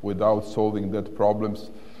with. Without solving that problems,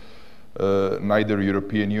 neither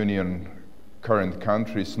European Union current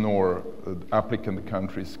countries nor applicant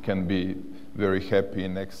countries can be very happy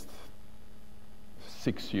in next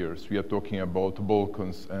 6 years. We are talking about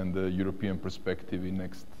Balkans and the European perspective in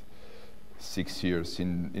next 6 years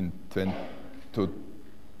in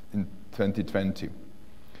 2020.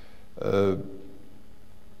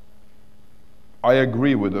 I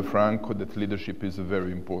agree with Franco that leadership is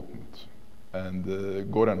very important. And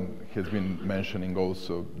Goran has been mentioning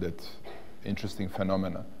also that interesting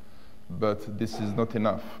phenomena. But this is not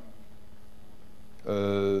enough.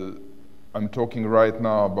 I'm talking right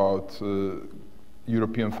now about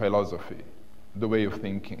European philosophy, the way of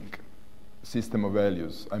thinking, system of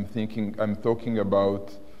values. I'm talking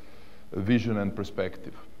about vision and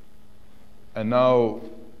perspective. And now,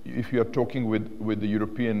 if you are talking with the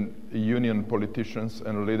European Union politicians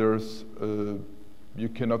and leaders, you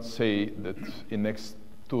cannot say that in next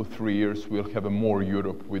 2-3 years we'll have a more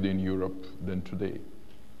Europe within Europe than today.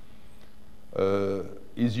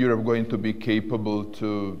 Is Europe going to be capable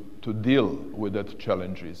to deal with that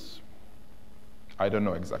challenges? I don't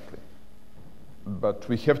know exactly. But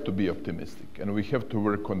we have to be optimistic, and we have to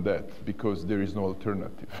work on that, because there is no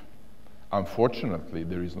alternative. Unfortunately,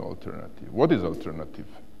 there is no alternative. What is alternative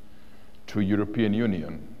to European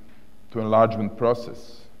Union, to enlargement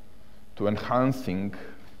process, to enhancing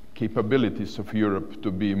capabilities of Europe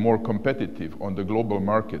to be more competitive on the global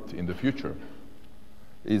market in the future?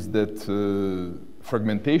 Is that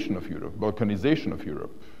fragmentation of Europe, Balkanization of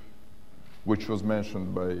Europe, which was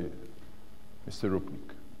mentioned by Mr.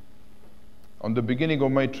 Rupnik. On the beginning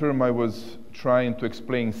of my term, I was trying to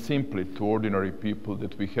explain simply to ordinary people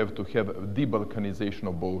that we have to have a de-Balkanization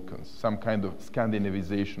of Balkans, some kind of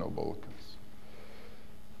Scandinavization of Balkans,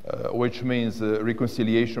 which means a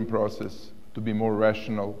reconciliation process, to be more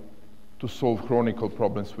rational, to solve chronic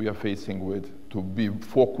problems we are facing with, to be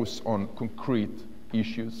focused on concrete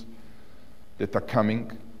issues that are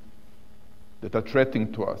coming, that are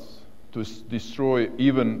threatening to us, to destroy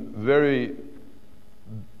even very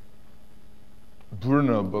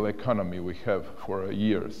vulnerable economy we have for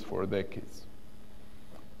years, for decades.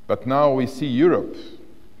 But now we see Europe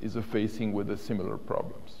is facing with similar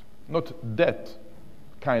problems. Not that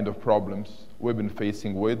kind of problems we've been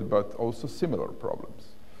facing with, but also similar problems.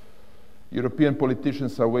 European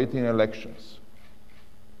politicians are waiting elections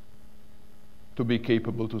to be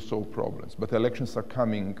capable to solve problems, but elections are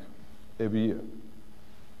coming every year.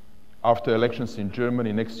 After elections in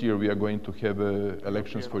Germany, next year we are going to have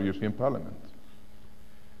elections for European Parliament.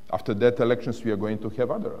 After that elections, we are going to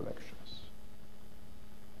have other elections.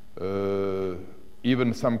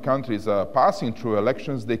 Even some countries are passing through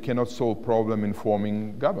elections, they cannot solve problem in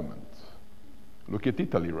forming government. Look at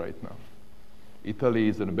Italy right now. Italy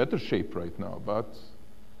is in a better shape right now, but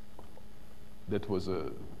that was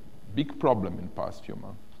a big problem in the past few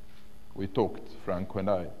months. We talked, Franco and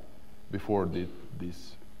I, before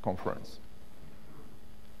this conference.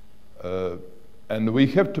 And we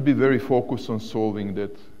have to be very focused on solving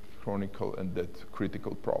that chronicle and that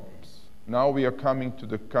critical problems. Now we are coming to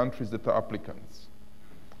the countries that are applicants,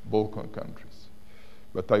 Balkan countries.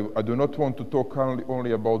 But I do not want to talk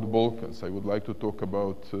only about the Balkans. I would like to talk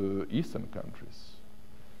about Eastern countries,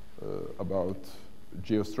 about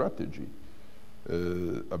geostrategy,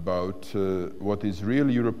 about what is real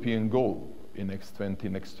European goal in next 20,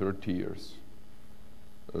 next 30 years.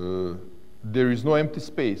 There is no empty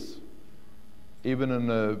space, even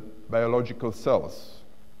in biological cells.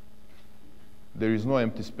 There is no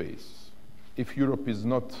empty space. If Europe is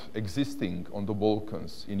not existing on the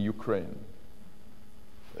Balkans, in Ukraine,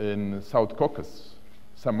 in South Caucasus,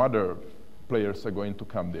 some other players are going to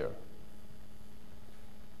come there.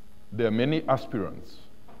 There are many aspirants.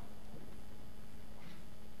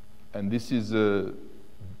 And this is a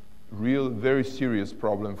real, very serious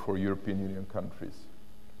problem for European Union countries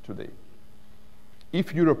today.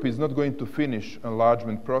 If Europe is not going to finish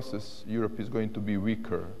enlargement process, Europe is going to be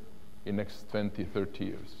weaker in next 20, 30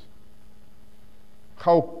 years.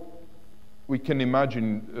 How we can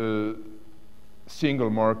imagine single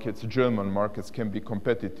markets, German markets, can be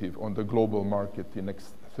competitive on the global market in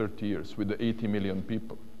next 30 years with the 80 million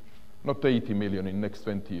people. Not 80 million in next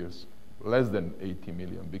 20 years, less than 80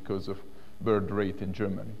 million because of birth rate in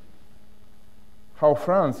Germany. How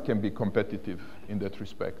France can be competitive in that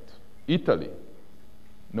respect? Italy,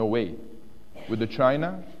 no way. With the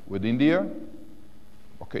China, with India,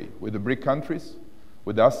 okay, with the BRIC countries,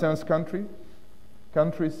 with the ASEAN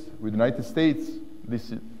countries, with the United States,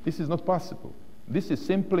 this is not possible. This is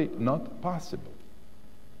simply not possible.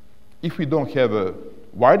 If we don't have a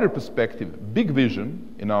wider perspective, big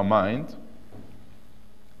vision in our mind,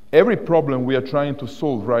 every problem we are trying to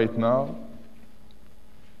solve right now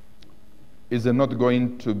is not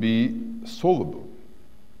going to be solvable.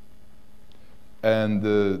 And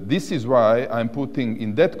this is why I'm putting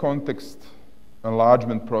in that context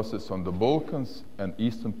enlargement process on the Balkans and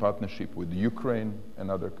Eastern Partnership with Ukraine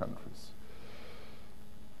and other countries.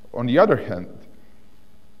 On the other hand,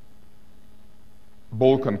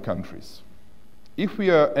 Balkan countries. If we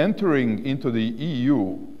are entering into the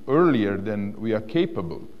EU earlier than we are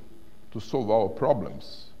capable to solve our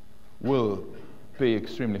problems, we'll pay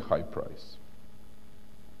extremely high price.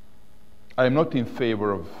 I am not in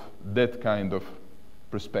favor of that kind of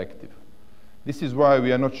perspective. This is why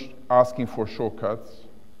we are not asking for shortcuts.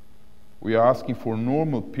 We are asking for a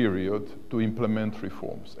normal period to implement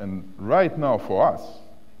reforms. And right now for us,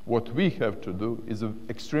 what we have to do is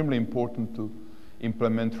extremely important to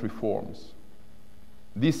implement reforms.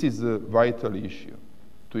 This is a vital issue,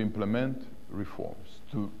 to implement reforms,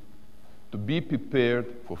 to be prepared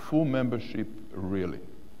for full membership really.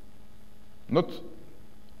 Not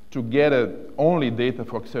to get only data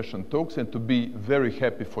for accession talks and to be very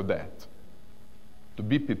happy for that. To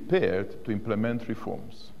be prepared to implement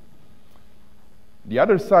reforms. The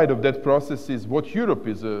other side of that process is what Europe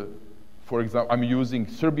is for example, I'm using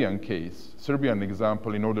Serbian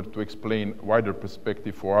example in order to explain wider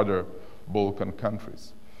perspective for other Balkan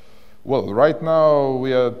countries. Well, right now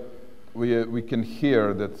we can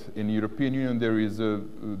hear that in the European Union there is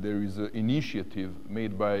an initiative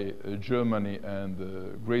made by Germany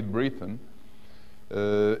and Great Britain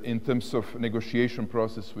in terms of negotiation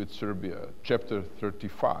process with Serbia, Chapter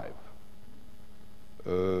 35.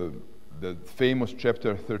 The famous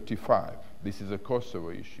Chapter 35. This is a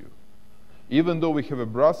Kosovo issue. Even though we have a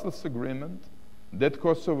Brussels agreement, that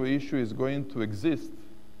Kosovo issue is going to exist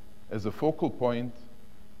as a focal point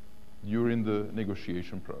during the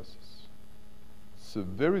negotiation process. It's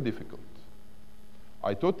very difficult.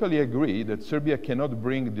 I totally agree that Serbia cannot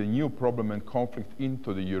bring the new problem and conflict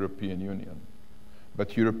into the European Union.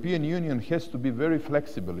 But European Union has to be very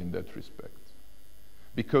flexible in that respect.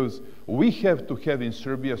 Because we have to have in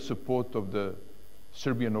Serbia support of the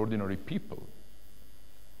Serbian ordinary people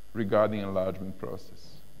regarding enlargement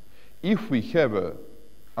process. If we have an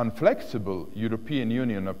unflexible European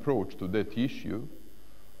Union approach to that issue,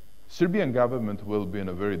 Serbian government will be in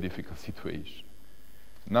a very difficult situation.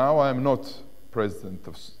 Now I am not president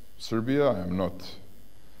of Serbia, I am not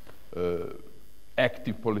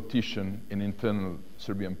active politician in internal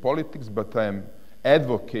Serbian politics, but I am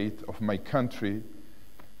advocate of my country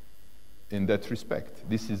in that respect.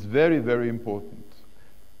 This is very, very important.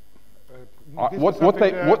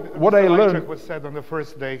 What I learned was said on the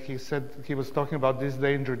first day. He said he was talking about this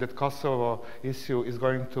danger that Kosovo issue is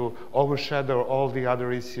going to overshadow all the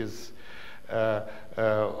other issues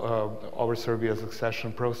over Serbia's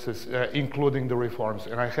accession process, including the reforms.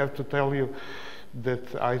 And I have to tell you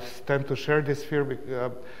that I tend to share this fear.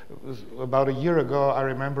 About a year ago, I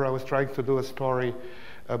remember I was trying to do a story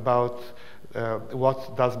about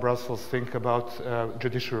what does Brussels think about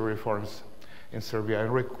judiciary reforms. in Serbia,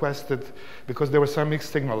 and requested, because there were some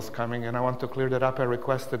mixed signals coming, and I want to clear that up, I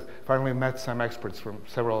requested, finally met some experts, from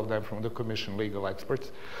several of them from the Commission, legal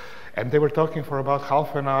experts, and they were talking for about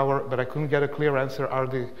half an hour, but I couldn't get a clear answer. Are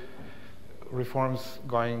the reforms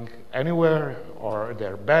going anywhere, or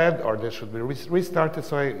they're bad, or they should be restarted?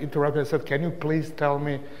 So I interrupted and said, can you please tell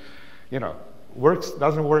me, works,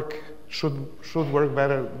 doesn't work, should work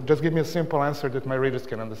better? Just give me a simple answer that my readers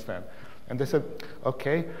can understand. And they said,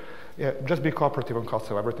 okay, yeah, just be cooperative on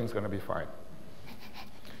Kosovo, everything's going to be fine.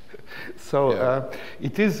 So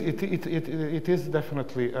it is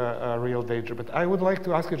definitely a real danger. But I would like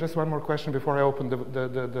to ask you just one more question before I open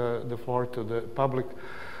the floor to the public.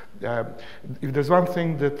 If there's one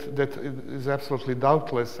thing that is absolutely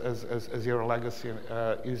doubtless as your legacy,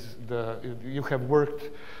 is you have worked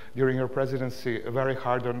during your presidency very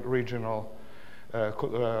hard on regional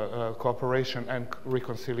cooperation and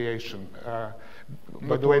reconciliation.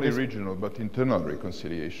 Not only regional, but internal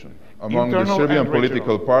reconciliation among the Serbian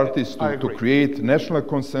political parties to create national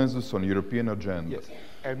consensus on European agenda. Yes.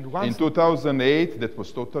 And in 2008, that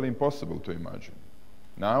was totally impossible to imagine.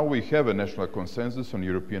 Now we have a national consensus on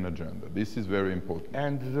European agenda. This is very important.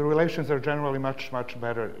 And the relations are generally much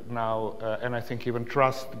better now, and I think even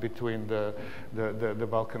trust between the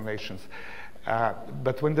Balkan nations.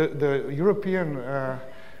 But when the European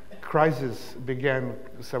crisis began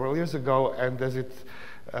several years ago, and as it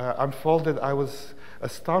unfolded, I was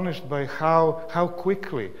astonished by how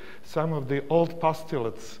quickly some of the old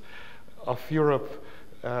postulates of Europe,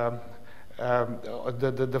 the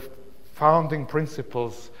founding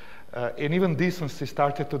principles, and even decency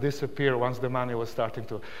started to disappear once the money was starting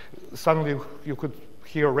to. Suddenly you could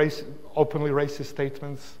hear openly racist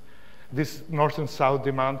statements, this North and South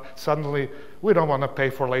demand. Suddenly, we don't want to pay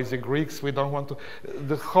for lazy Greeks, we don't want to.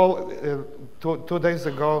 The whole, 2 days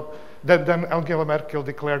ago, then Angela Merkel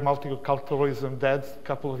declared multiculturalism dead a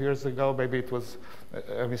couple of years ago. Maybe it was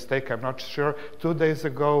a mistake, I'm not sure. 2 days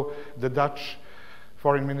ago, the Dutch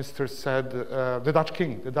foreign minister said, the Dutch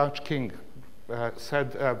king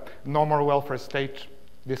said, no more welfare state,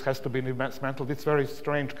 this has to be dismantled. It's very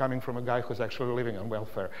strange coming from a guy who's actually living on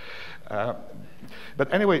welfare.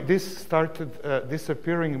 But anyway, this started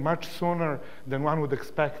disappearing much sooner than one would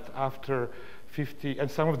expect after 50, and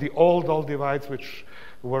some of the old divides which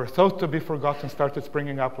were thought to be forgotten started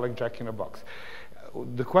springing up like Jack in a box.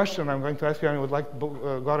 The question I'm going to ask you, and I would like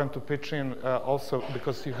Goran to pitch in also,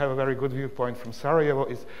 because you have a very good viewpoint from Sarajevo,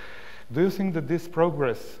 is do you think that this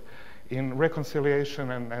progress in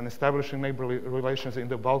reconciliation and establishing neighborly relations in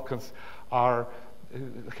the Balkans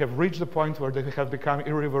have reached the point where they have become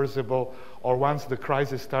irreversible, or once the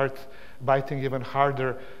crisis starts biting even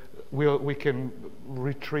harder, we can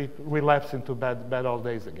relapse into bad old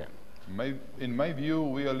days again? In my view,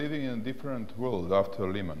 we are living in a different world after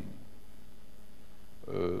Lehman.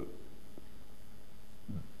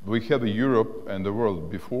 We have a Europe and the world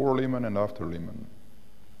before Lehman and after Lehman.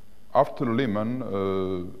 After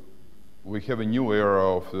Lehman, we have a new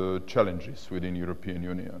era of challenges within European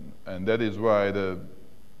Union, and that is why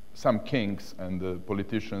some kings and the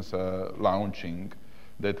politicians are launching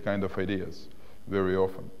that kind of ideas very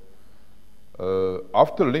often.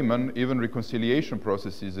 After Lehman, even reconciliation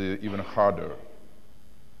process is even harder.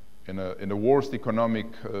 In the worst economic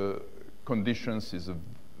conditions, is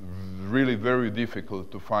really very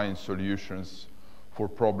difficult to find solutions for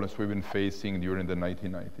problems we've been facing during the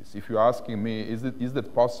 1990s. If you're asking me, is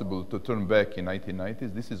it possible to turn back in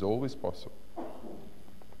 1990s? This is always possible.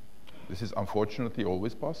 This is unfortunately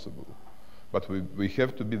always possible. But we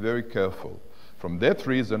have to be very careful. From that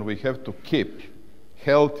reason, we have to keep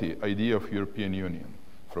healthy idea of European Union.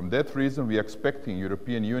 From that reason, we are expecting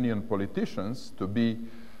European Union politicians to be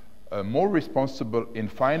more responsible in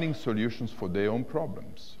finding solutions for their own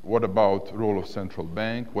problems. What about role of central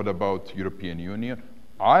bank? What about European Union?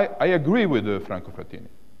 I agree with Franco Frattini.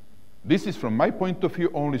 This is, from my point of view,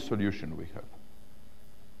 only solution we have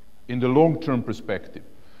in the long-term perspective.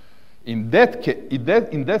 In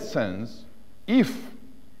that sense, if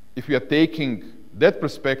we are taking that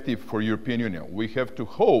perspective for European Union, we have to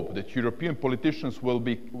hope that European politicians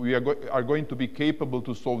are going to be capable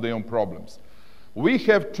to solve their own problems. We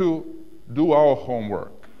have to do our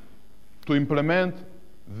homework, to implement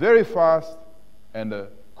very fast and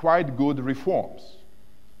quite good reforms.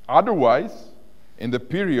 Otherwise, in the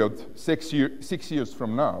period 6 years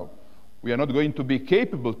from now, we are not going to be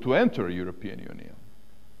capable to enter European Union.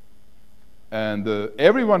 And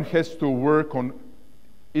everyone has to work on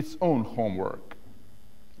its own homework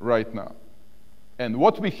right now. And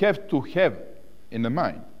what we have to have in the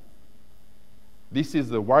mind, this is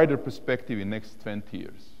the wider perspective in next 20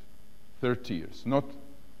 years, 30 years, not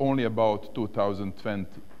only about 2020.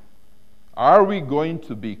 Are we going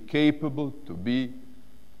to be capable to be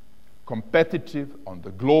competitive on the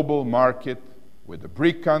global market with the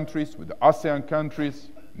BRIC countries, with the ASEAN countries,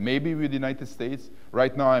 maybe with the United States?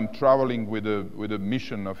 Right now I'm traveling with a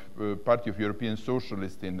mission of Party of European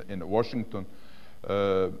Socialists in Washington,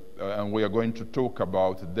 and we are going to talk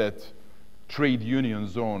about that trade union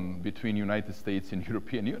zone between United States and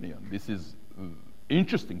European Union. This is an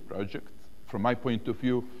interesting project, from my point of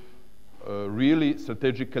view, really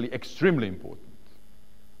strategically extremely important.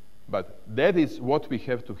 But that is what we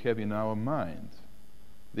have to have in our mind.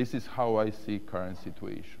 This is how I see current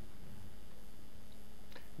situation.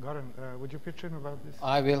 Goran, would you pitch in about this?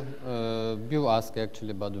 I will. You asked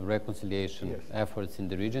actually about the reconciliation efforts in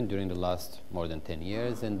the region during the last more than 10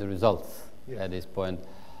 years and the results at this point.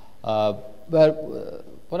 But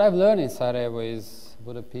what I've learned in Sarajevo is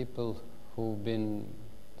what the people who've been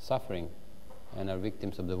suffering and are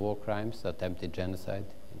victims of the war crimes, attempted genocide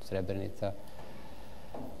in Srebrenica,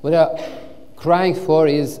 what they are crying for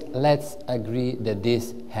is, let's agree that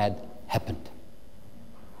this had happened.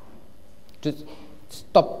 Just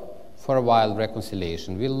stop for a while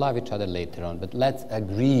reconciliation. We'll love each other later on, but let's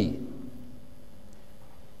agree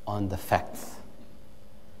on the facts.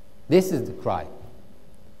 This is the cry.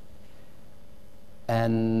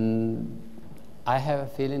 And I have a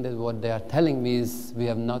feeling that what they are telling me is we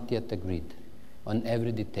have not yet agreed on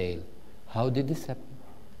every detail. How did this happen?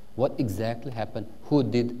 What exactly happened? Who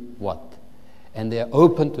did what? And they are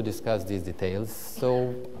open to discuss these details.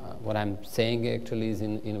 So what I'm saying actually is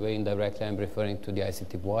in a way indirectly I'm referring to the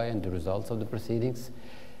ICTY and the results of the proceedings.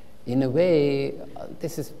 In a way,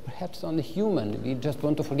 this is perhaps only human. We just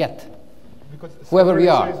want to forget. Because whoever we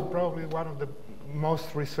are. Is probably one of the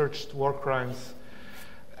most researched war crimes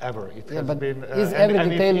ever. It has been, is every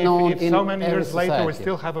detail known if in so many years society. later we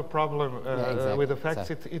still have a problem exactly, with the facts,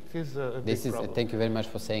 exactly. it is a big problem. Thank you very much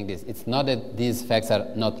for saying this. It's not that these facts are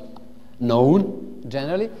not known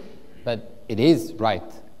generally, but it is right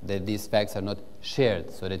that these facts are not shared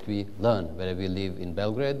so that we learn, whether we live in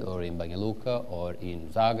Belgrade or in Banja Luka or in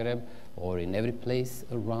Zagreb or in every place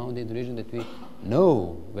around in the region, that we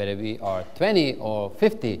know, whether we are 20 or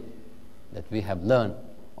 50, that we have learned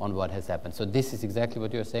on what has happened. So this is exactly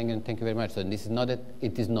what you're saying, and thank you very much. So this is not that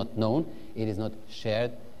it is not known, it is not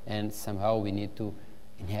shared, and somehow we need to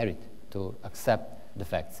inherit, to accept the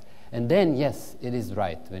facts. And then, yes, it is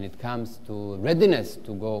right. When it comes to readiness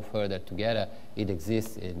to go further together, it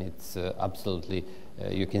exists, and it's absolutely,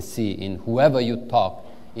 you can see in whoever you talk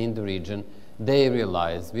in the region, they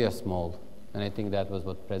realize we are small. And I think that was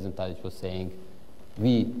what President Tadić was saying.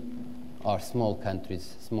 We are small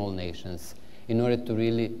countries, small nations. In order to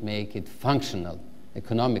really make it functional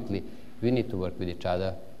economically, we need to work with each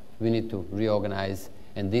other. We need to reorganize.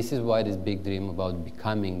 And this is why this big dream about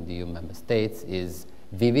becoming the EU member states is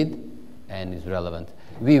vivid and is relevant.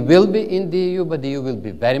 We will be in the EU, but the EU will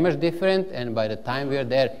be very much different, and by the time we are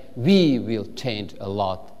there, we will change a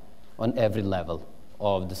lot on every level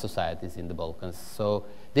of the societies in the Balkans. So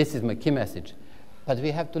this is my key message. But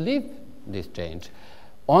we have to live this change.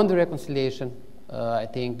 On the reconciliation, I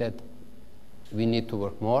think that we need to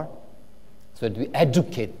work more so that we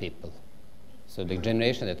educate people. So the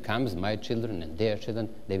generation that comes, my children and their children,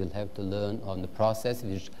 they will have to learn on the process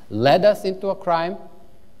which led us into a crime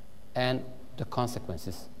and the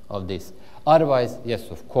consequences of this. Otherwise, yes,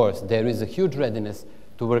 of course, there is a huge readiness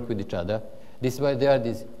to work with each other. This is why there are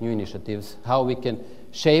these new initiatives, how we can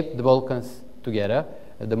shape the Balkans together.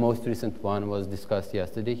 The most recent one was discussed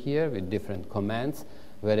yesterday here with different commands,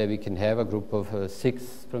 whether we can have a group of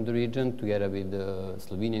 6 from the region together with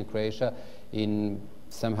Slovenia and Croatia in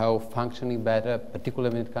somehow functioning better,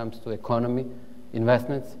 particularly when it comes to economy,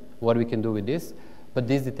 investments, what we can do with this. But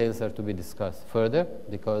these details are to be discussed further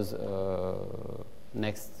because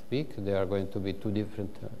next week there are going to be 2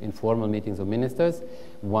 different informal meetings of ministers.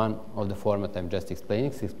 One of the format I'm just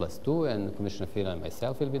explaining, 6+2, and Commissioner Fila and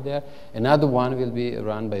myself will be there. Another one will be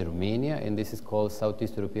run by Romania, and this is called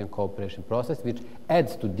Southeast European Cooperation Process, which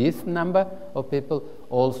adds to this number of people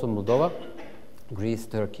also Moldova, Greece,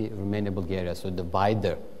 Turkey, Romania, Bulgaria, so the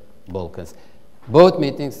wider Balkans. Both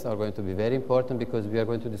meetings are going to be very important because we are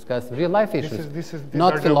going to discuss real life issues, these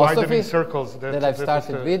not are the philosophy widening circles that I've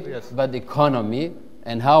started with, yes. but the economy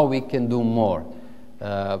and how we can do more.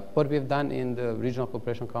 What we've done in the Regional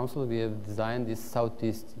Cooperation Council, we have designed this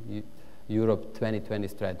Southeast Europe 2020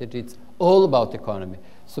 strategy. It's all about economy.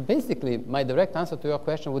 So basically, my direct answer to your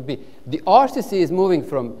question would be, the RCC is moving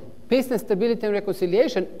from peace and stability and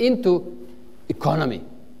reconciliation into economy.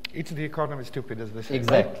 It's the economy stupid, as they say.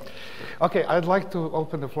 Exactly. Okay, I'd like to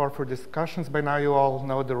open the floor for discussions. By now you all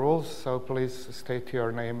know the rules, so please state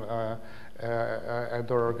your name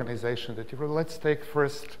and or organization that you. Let's take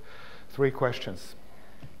first 3 questions.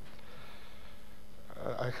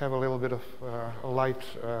 I have a little bit of light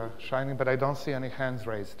shining, but I don't see any hands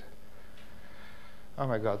raised. Oh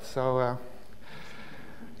my God, so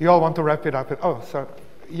you all want to wrap it up. Oh, so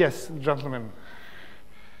yes, gentlemen.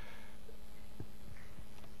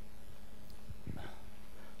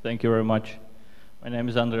 Thank you very much. My name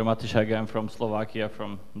is Andrej Matišaga. I'm from Slovakia,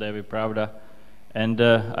 from Devi Pravda. And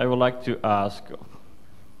I would like to ask,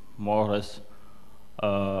 more or less,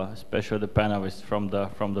 especially the panelists from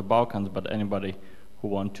the Balkans, but anybody who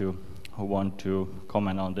want to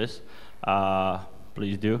comment on this,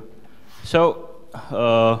 please do. So,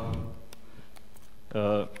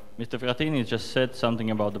 Mr. Frattini just said something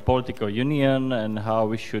about the political union and how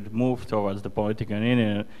we should move towards the political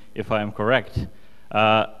union, if I am correct.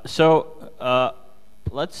 So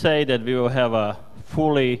let's say that we will have a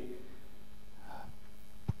fully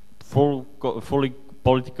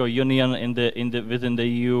political union within the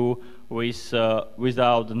EU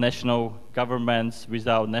without national governments,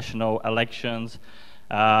 without national elections.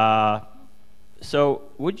 So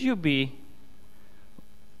would you be?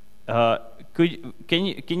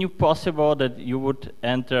 Can you possible that you would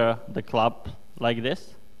enter the club like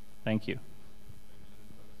this? Thank you.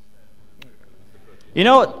 You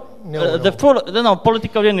know,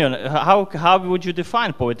 political union. How would you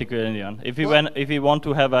define political union? If you want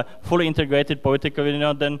to have a fully integrated political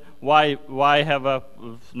union, then why have a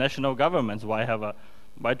national governments? Why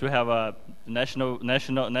to have a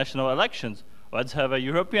national elections? Let's have a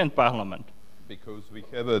European Parliament. Because we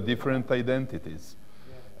have different identities,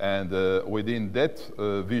 and within that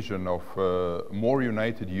vision of more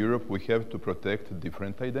united Europe, we have to protect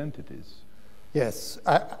different identities. Yes,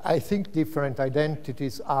 I think different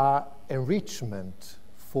identities are enrichment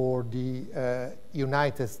for the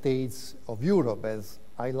United States of Europe, as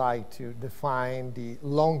I like to define the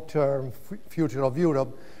long-term future of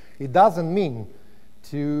Europe. It doesn't mean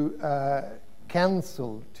to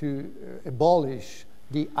cancel, to abolish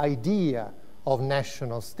the idea of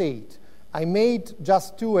national state. I made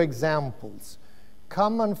just 2 examples: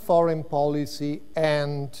 common foreign policy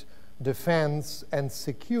and defense and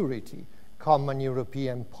security. Common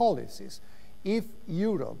European policies. If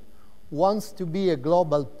Europe wants to be a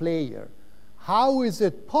global player, how is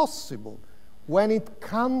it possible when it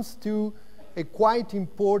comes to a quite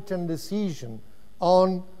important decision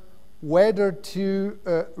on whether to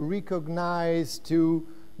recognize to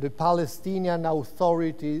the Palestinian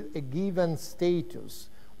Authority a given status?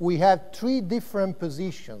 We have 3 different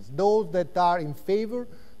positions: those that are in favor,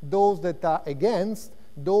 those that are against,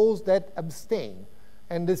 those that abstain.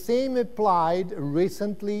 And the same applied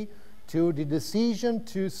recently to the decision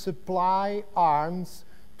to supply arms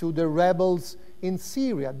to the rebels in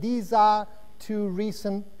Syria. These are 2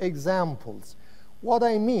 recent examples. What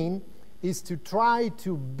I mean is to try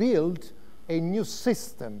to build a new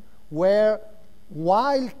system where,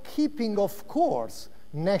 while keeping, of course,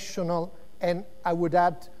 national and, I would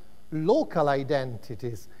add, local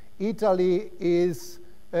identities, Italy is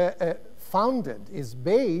founded, is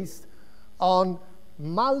based on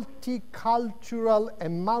multicultural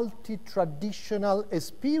and multi-traditional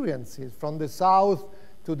experiences from the south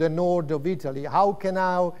to the north of Italy. How can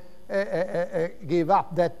I give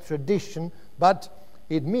up that tradition? But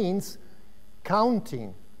it means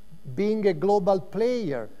counting, being a global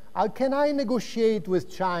player. How can I negotiate with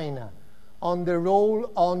China on the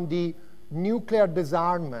role on the nuclear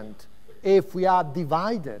disarmament if we are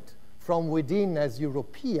divided from within as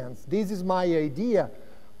Europeans? This is my idea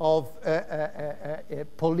of a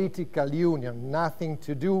political union, nothing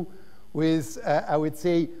to do with, I would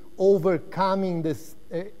say, overcoming this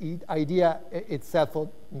idea itself of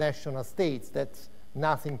national states. That's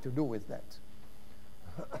nothing to do with that.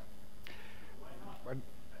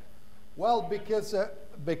 Well, because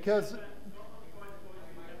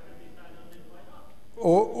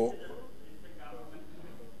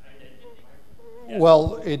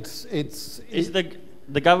well, it's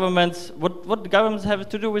the governments, what the governments have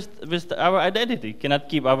to do with our identity? Cannot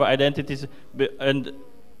keep our identities and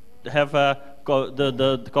have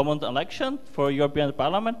the common election for European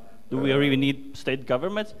Parliament? Do we really need state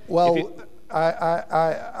governments? Well,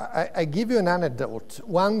 I give you an anecdote.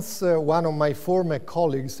 Once one of my former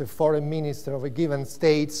colleagues, a foreign minister of a given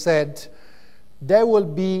state, said there will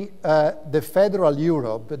be the federal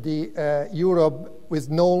Europe, the Europe with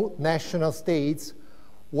no national states,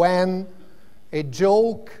 when a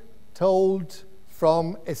joke told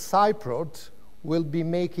from a Cypriot will be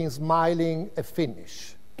making smiling a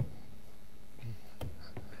Finnish.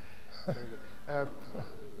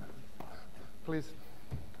 Please.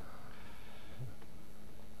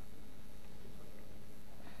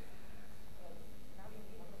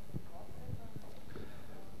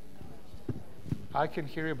 I can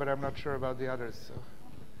hear you, but I'm not sure about the others. So.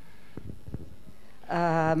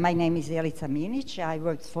 My name is Jelica Minić. I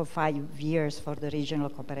worked for 5 years for the Regional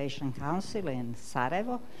Cooperation Council in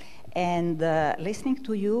Sarajevo. And listening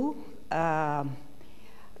to you,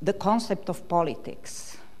 the concept of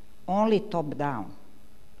politics, only top-down.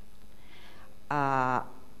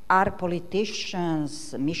 Are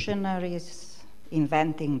politicians missionaries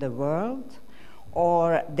inventing the world?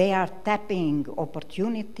 Or they are tapping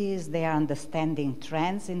opportunities, they are understanding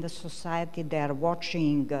trends in the society, they are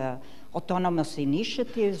watching autonomous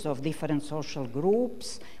initiatives of different social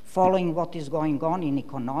groups, following what is going on in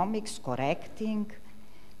economics, correcting.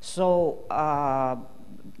 So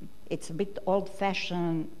it's a bit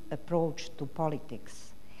old-fashioned approach to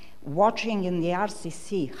politics. Watching in the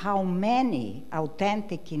RCC how many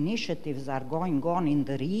authentic initiatives are going on in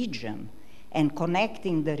the region and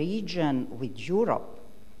connecting the region with Europe,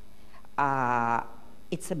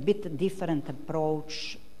 it's a bit different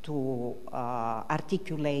approach to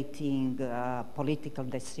articulating political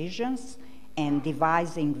decisions and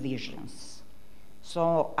devising visions.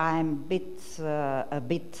 So I'm a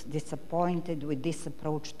bit disappointed with this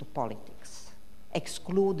approach to politics,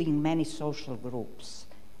 excluding many social groups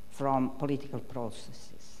from political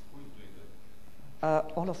processes.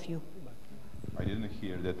 All of you. I didn't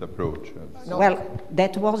hear that approach. No. Well,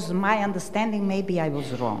 that was my understanding. Maybe I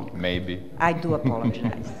was wrong. Maybe. I do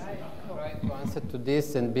apologize. I'll try to answer to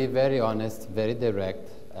this and be very honest, very direct.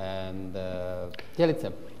 And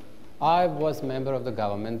Jelica, I was member of the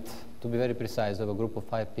government, to be very precise, of a group of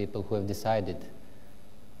 5 people who have decided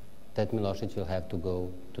that Milošević will have to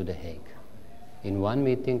go to The Hague. In one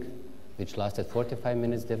meeting, which lasted 45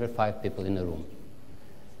 minutes, there were 5 people in a room.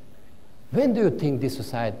 When do you think this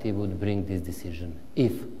society would bring this decision,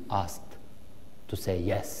 if asked to say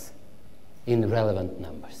yes, in relevant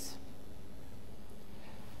numbers?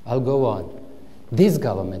 I'll go on. This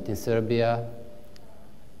government in Serbia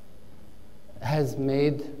has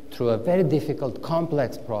made, through a very difficult,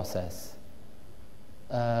 complex process,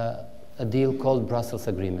 a deal called Brussels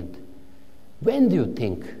Agreement. When do you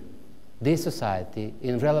think this society,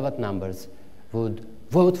 in relevant numbers, would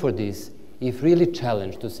vote for this if really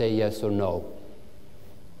challenged to say yes or no?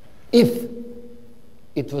 If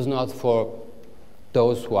it was not for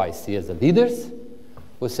those who I see as the leaders,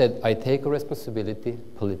 who said, I take a responsibility,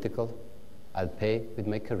 political, I'll pay with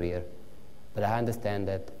my career, but I understand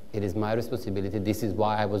that it is my responsibility, this is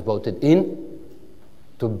why I was voted in,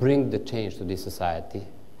 to bring the change to this society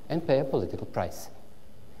and pay a political price.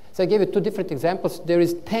 So I gave you 2 different examples. There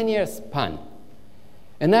is 10-year span,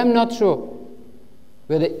 and I'm not sure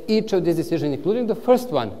whether each of these decisions, including the first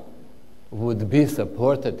one, would be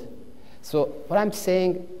supported. So what I'm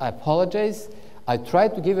saying, I apologize. I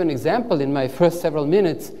tried to give you an example in my first several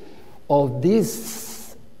minutes of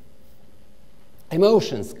these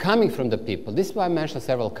emotions coming from the people. This is why I mentioned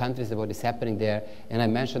several countries and what is happening there, and I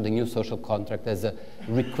mentioned the new social contract as a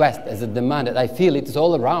request, as a demand, that I feel it is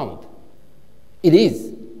all around. It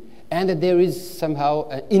is. And that there is somehow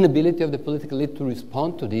an inability of the political elite to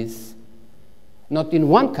respond to this, not in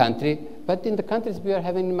one country, but in the countries we are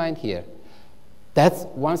having in mind here. That's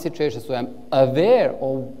one situation. So I'm aware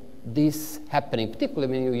of this happening,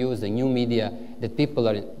 particularly when you use the new media, that people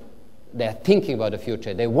are thinking about the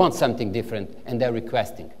future. They want something different, and they're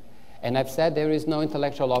requesting. And I've said there is no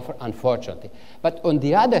intellectual offer, unfortunately. But on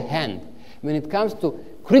the other hand, when it comes to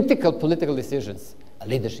critical political decisions, a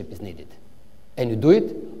leadership is needed. And you do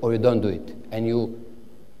it, or you don't do it. And you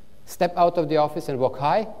step out of the office and walk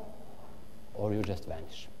high, or you just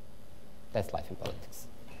vanish. That's life in politics.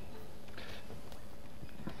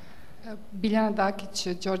 Biljana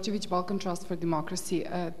Dakić, Đorđević, Balkan Trust for Democracy.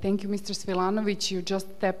 Thank you, Mr. Svilanović. You just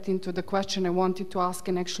tapped into the question I wanted to ask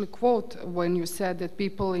and actually quote when you said that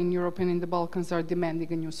people in Europe and in the Balkans are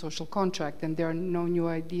demanding a new social contract and there are no new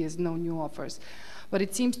ideas, no new offers. But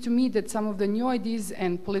it seems to me that some of the new ideas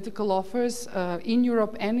and political offers in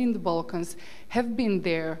Europe and in the Balkans have been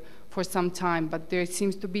there for some time, but there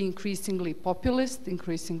seems to be increasingly populist,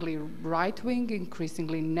 increasingly right-wing,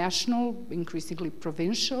 increasingly national, increasingly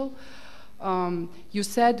provincial. You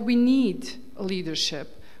said we need leadership,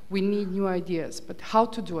 we need new ideas, but how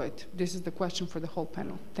to do it? This is the question for the whole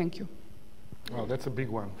panel. Thank you. Oh, that's a big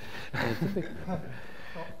one.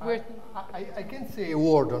 I can say a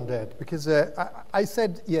word on that, because I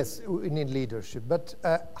said, yes, we need leadership, but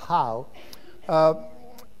how?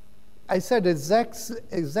 I said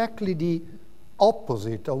exactly the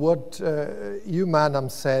opposite of what you, madam,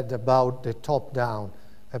 said about the top-down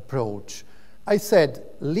approach. I said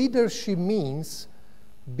leadership means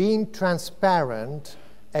being transparent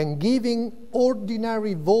and giving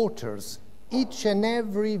ordinary voters, each and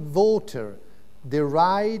every voter, the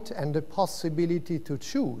right and the possibility to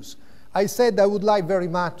choose. I said I would like very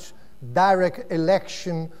much direct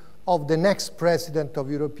election of the next president of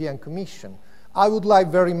European Commission. I would like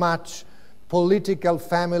very much political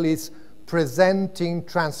families presenting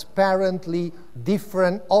transparently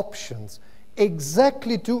different options,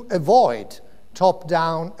 exactly to avoid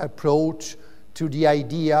top-down approach to the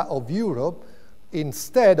idea of Europe,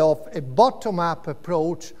 instead of a bottom-up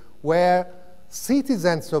approach where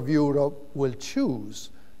citizens of Europe will choose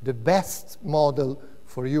the best model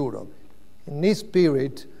for Europe. In this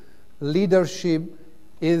spirit, leadership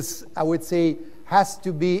is, I would say, has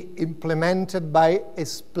to be implemented by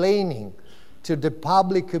explaining to the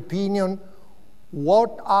public opinion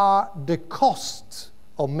what are the costs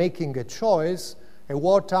of making a choice and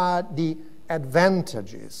what are the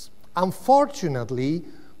advantages. Unfortunately,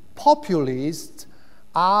 populists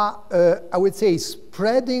are, I would say,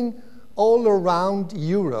 spreading all around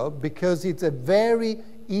Europe because it's a very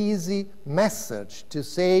easy message to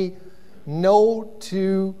say no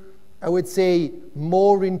to, I would say,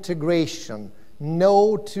 more integration,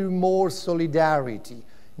 no to more solidarity,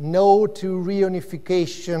 no to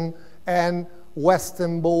reunification and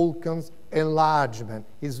Western Balkans enlargement.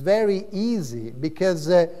 It's very easy because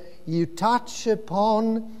you touch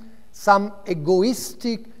upon some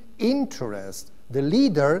egoistic interest. The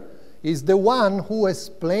leader is the one who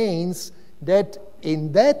explains that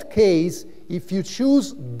in that case, if you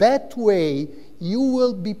choose that way, you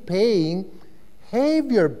will be paying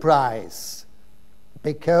heavier price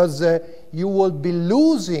because you will be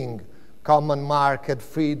losing common market,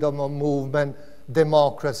 freedom of movement,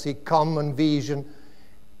 democracy, common vision.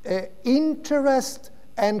 Interest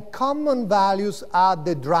and common values are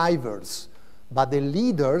the drivers, but the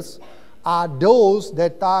leaders are those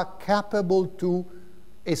that are capable to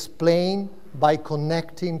explain by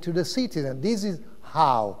connecting to the citizen. This is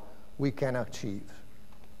how we can achieve.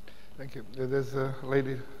 Thank you. There's a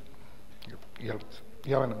lady.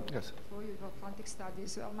 Jelena, yes. For Atlantic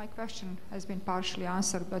Studies, well, my question has been partially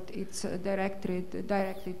answered, but it's directly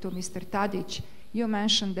to Mr. Tadić. You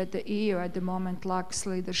mentioned that the EU at the moment lacks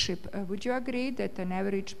leadership. Would you agree that an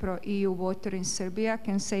average pro-EU voter in Serbia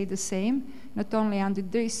can say the same, not only under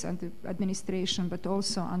this administration, but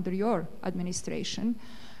also under your administration?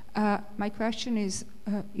 My question is,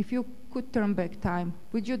 if you could turn back time,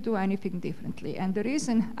 would you do anything differently? And the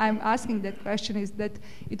reason I'm asking that question is that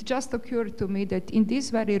it just occurred to me that in this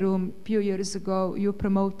very room, a few years ago, you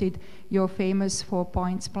promoted your famous 4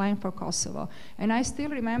 points plan for Kosovo. And I still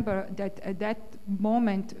remember that at that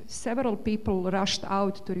moment, several people rushed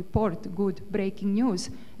out to report good breaking news,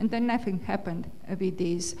 and then nothing happened with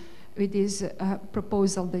this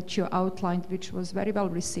proposal that you outlined, which was very well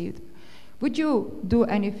received. Would you do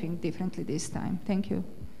anything differently this time? Thank you.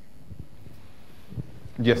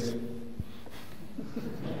 Yes.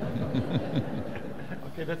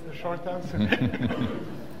 Okay, that's the short answer.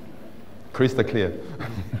 Crystal clear.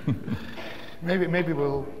 maybe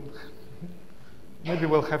we'll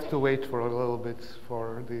have to wait for a little bit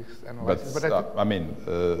for this analysis. But I mean,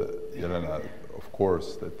 Jelena, of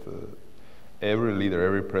course, that every leader,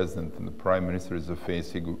 every president, and the prime minister is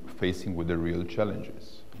facing with the real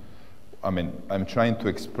challenges. I mean, I'm trying to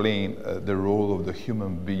explain the role of the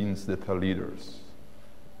human beings that are leaders.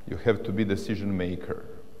 You have to be decision maker,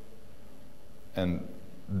 and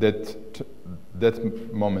that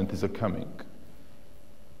moment is coming.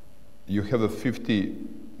 You have a 50,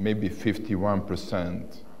 maybe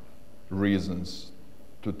 51% reasons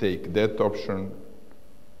to take that option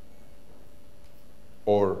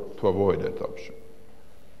or to avoid that option.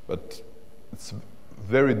 But it's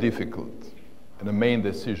very difficult in the main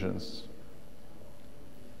decisions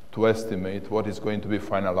to estimate what is going to be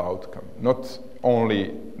final outcome, not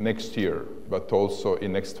only next year, but also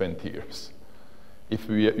in next 20 years. If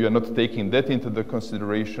you are not taking that into the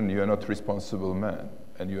consideration, you are not responsible man,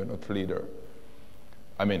 and you are not leader.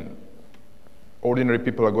 I mean, ordinary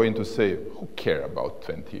people are going to say, who care about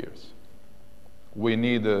 20 years? We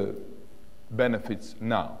need benefits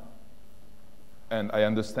now. And I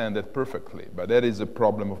understand that perfectly, but that is a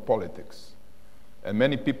problem of politics. And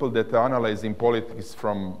many people that are analyzing politics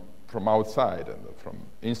from outside and from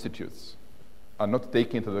institutes are not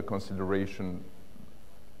taking into the consideration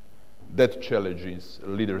that challenges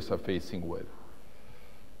leaders are facing with.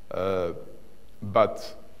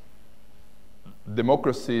 But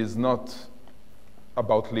democracy is not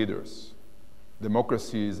about leaders.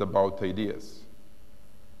 Democracy is about ideas.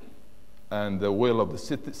 and the will of the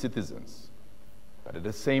citizens. But at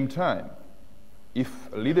the same time,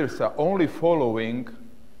 if leaders are only following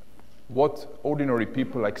what ordinary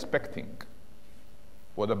people are expecting,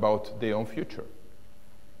 what about their own future?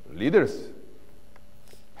 Leaders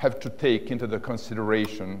have to take into the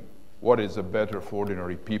consideration what is better for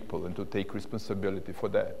ordinary people and to take responsibility for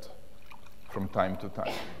that from time to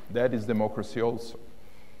time. That is democracy also.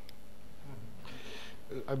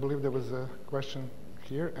 I believe there was a question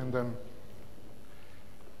here, and then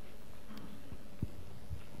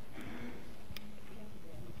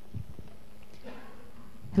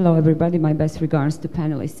hello, everybody. My best regards to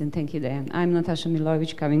panelists, and thank you, Dejan. I'm Natasha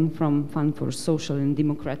Milojevic, coming from Fund for Social and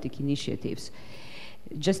Democratic Initiatives.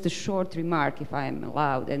 Just a short remark, if I am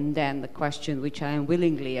allowed, and then the question which I am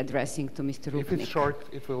willingly addressing to Mr. Rupnik. If it's short,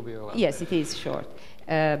 it will be allowed. Yes, it is short.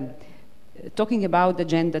 Talking about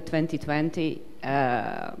Agenda 2020,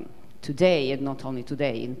 today, and not only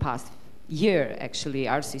today, in past year, actually,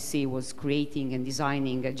 RCC was creating and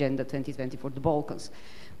designing Agenda 2020 for the Balkans.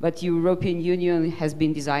 But the European Union has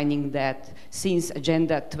been designing that since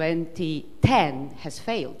Agenda 2010 has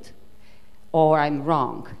failed, or I'm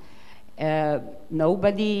wrong.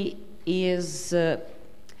 Nobody is, or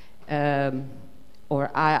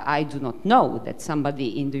I do not know that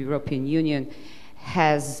somebody in the European Union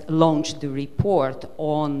has launched the report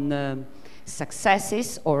on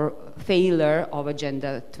successes or failure of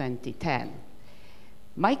Agenda 2010.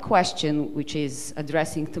 My question, which is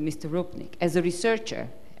addressing to Mr. Rupnik, as a researcher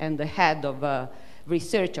and the head of a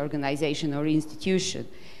research organization or institution,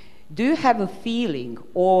 do you have a feeling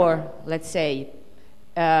or, let's say,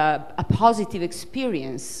 a positive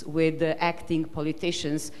experience with the acting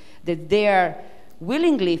politicians that they are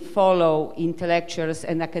willingly follow intellectuals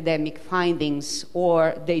and academic findings,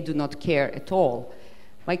 or they do not care at all?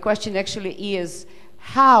 My question actually is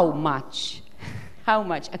how much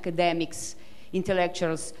academics,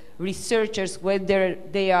 intellectuals, researchers, whether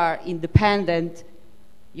they are independent,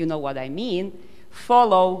 you know what I mean,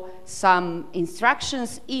 follow some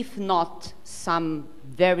instructions, if not some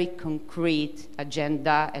very concrete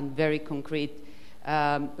agenda and very concrete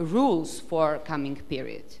rules for coming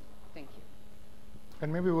period. Thank you.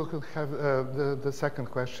 And maybe we could have the second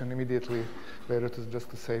question immediately later, just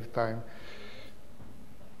to save time.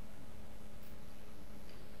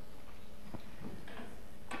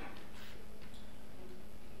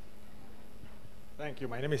 Thank you.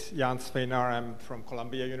 My name is Jan Svejnar. I'm from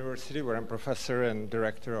Columbia University, where I'm professor and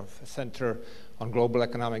director of a Center on Global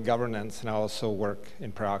Economic Governance, and I also work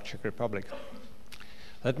in Prague, Czech Republic.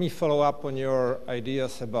 Let me follow up on your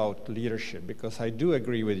ideas about leadership, because I do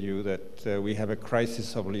agree with you that we have a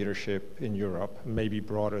crisis of leadership in Europe, maybe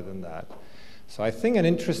broader than that. So I think an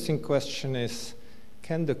interesting question is,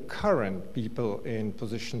 can the current people in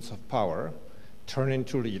positions of power turn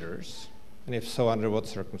into leaders? And if so, under what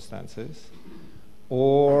circumstances?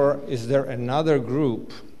 Or is there another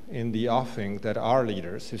group in the offing that are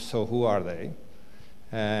leaders? If so, who are they?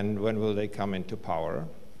 And when will they come into power?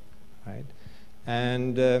 Right?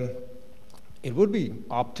 And it would be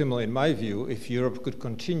optimal, in my view, if Europe could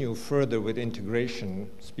continue further with integration,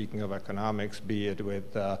 speaking of economics, be it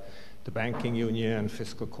with the banking union,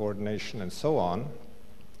 fiscal coordination, and so on.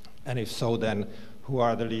 And if so, then who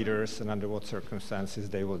are the leaders and under what circumstances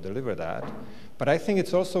they will deliver that? But I think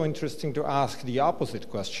it's also interesting to ask the opposite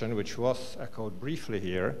question, which was echoed briefly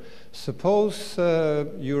here. Suppose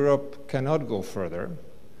Europe cannot go further.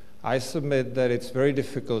 I submit that it's very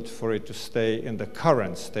difficult for it to stay in the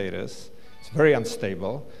current status. It's very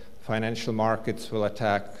unstable. Financial markets will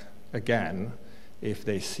attack again if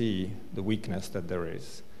they see the weakness that there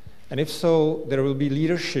is. And if so, there will be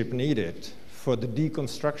leadership needed for the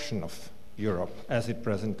deconstruction of Europe as it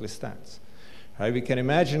presently stands. Right? We can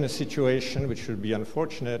imagine a situation which would be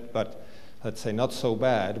unfortunate, but let's say not so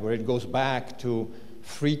bad, where it goes back to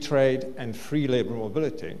free trade and free labor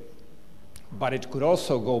mobility. But it could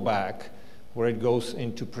also go back where it goes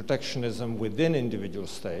into protectionism within individual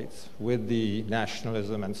states, with the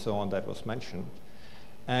nationalism and so on that was mentioned,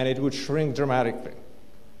 and it would shrink dramatically.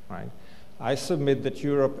 Right? I submit that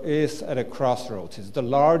Europe is at a crossroads. It's the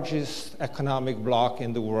largest economic bloc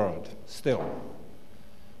in the world, still.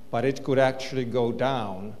 But it could actually go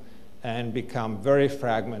down and become very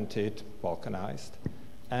fragmented, balkanized,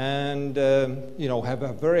 and have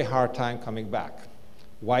a very hard time coming back,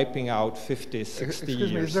 wiping out 50, 60 Excuse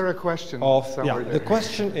years. Me, is there a question somewhere there? The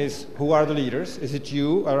question is, who are the leaders? Is it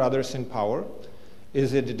you or others in power?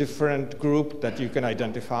 Is it a different group that you can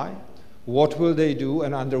identify? What will they do,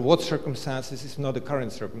 and under what circumstances, if not the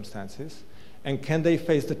current circumstances? And can they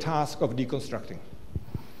face the task of deconstructing?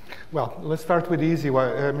 Well, let's start with the easy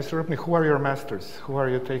one. Mr. Rupnik, who are your masters? Who are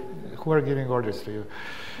giving orders to you?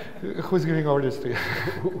 Who's giving orders to you?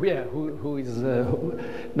 Who is...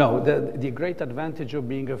 no, the great advantage of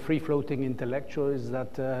being a free-floating intellectual is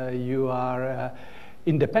that you are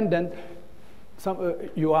independent.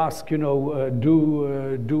 You ask,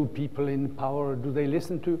 do people in power, do they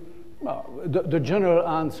listen to? Well, the general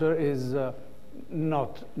answer is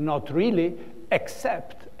not really,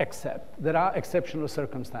 except there are exceptional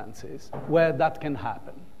circumstances where that can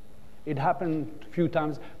happen. It happened a few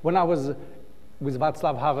times. When I was with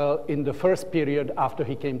Václav Havel in the first period after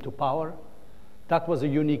he came to power, that was a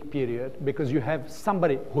unique period because you have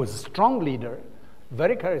somebody who is a strong leader,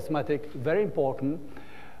 very charismatic, very important,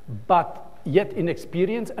 but yet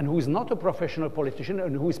inexperienced and who is not a professional politician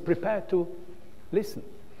and who is prepared to listen.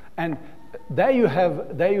 And there you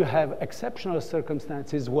have exceptional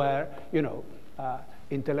circumstances where,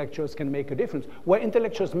 intellectuals can make a difference. Where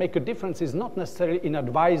intellectuals make a difference is not necessarily in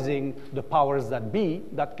advising the powers that be.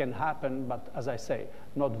 That can happen, but as I say,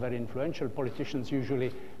 not very influential. Politicians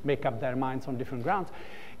usually make up their minds on different grounds.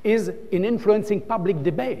 Is in influencing public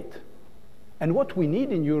debate. And what we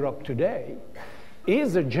need in Europe today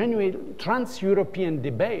is a genuine trans-European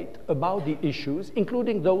debate about the issues,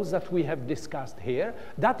 including those that we have discussed here.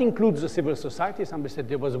 That includes the civil society. Somebody said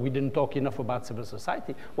we didn't talk enough about civil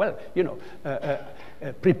society. Well,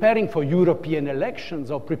 preparing for European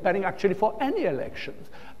elections or preparing actually for any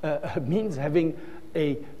elections means having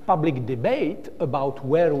a public debate about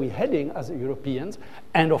where we're heading as Europeans.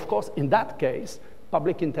 And of course, in that case,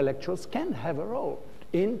 public intellectuals can have a role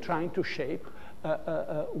in trying to shape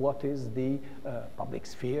what is the public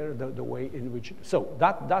sphere, the way in which. So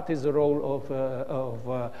that is the role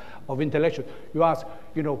of intellectuals. You ask,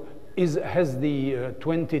 has the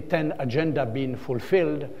 2010 agenda been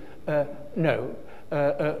fulfilled? No.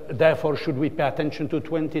 Therefore, should we pay attention to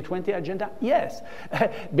 2020 agenda? Yes,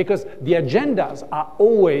 because the agendas are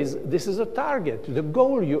always, this is a target, the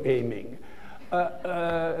goal you're aiming.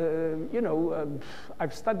 I've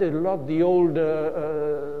studied a lot the old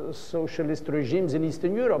socialist regimes in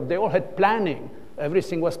Eastern Europe. They all had planning.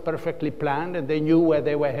 Everything was perfectly planned, and they knew where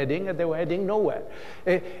they were heading, and they were heading nowhere.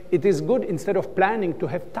 It is good, instead of planning, to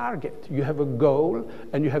have target. You have a goal,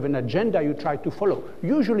 and you have an agenda you try to follow.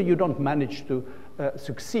 Usually you don't manage to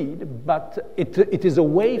succeed, but it is a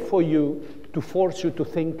way for you to force you to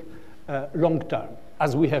think long term.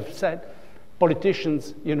 As we have said,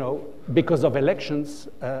 politicians, because of elections,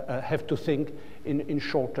 have to think in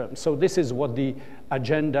short term. So this is what the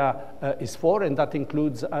agenda is for, and that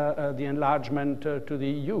includes the enlargement to the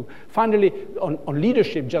EU. Finally, on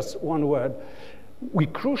leadership, just one word. We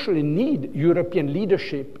crucially need European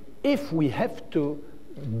leadership if we have to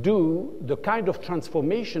do the kind of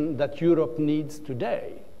transformation that Europe needs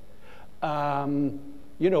today. When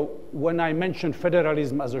I mentioned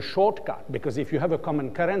federalism as a shortcut, because if you have a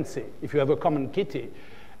common currency, if you have a common kitty,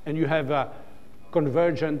 and you have a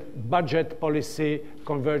convergent budget policy,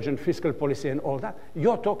 convergent fiscal policy, and all that,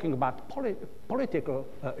 you're talking about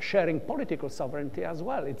sharing political sovereignty as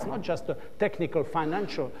well. It's not just a technical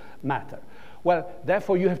financial matter. Well,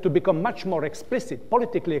 therefore, you have to become much more explicit,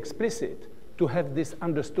 politically explicit, to have this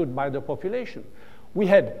understood by the population. We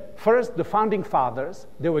had first the founding fathers.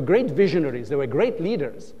 They were great visionaries. They were great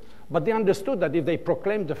leaders. But they understood that if they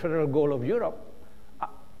proclaimed the federal goal of Europe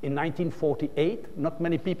in 1948, not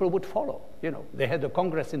many people would follow. They had a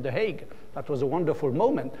Congress in The Hague. That was a wonderful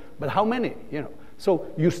moment. But how many? So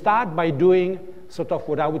you start by doing sort of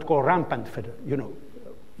what I would call rampant federalism.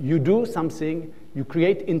 You do something. You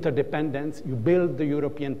create interdependence. You build the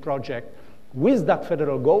European project with that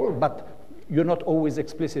federal goal, but you're not always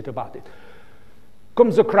explicit about it.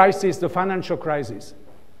 Comes the crisis, the financial crisis.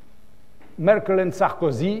 Merkel and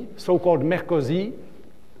Sarkozy, so-called Merkozy,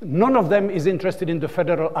 none of them is interested in the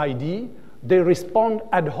federal ID. They respond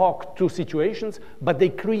ad hoc to situations, but they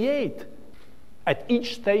create, at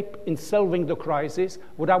each step in solving the crisis,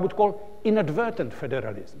 what I would call inadvertent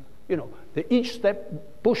federalism. Each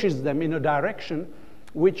step pushes them in a direction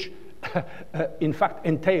which, in fact,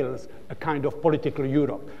 entails a kind of political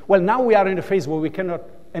Europe. Well, now we are in a phase where we cannot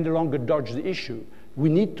any longer dodge the issue. We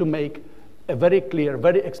need to make a very clear,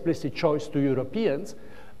 very explicit choice to Europeans,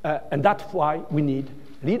 and that's why we need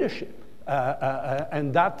leadership.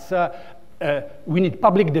 And that's, we need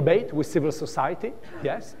public debate with civil society,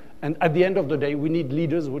 yes, and at the end of the day, we need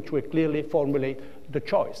leaders which will clearly formulate the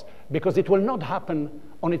choice, because it will not happen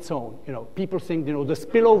on its own. People think, the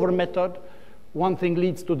spillover method, one thing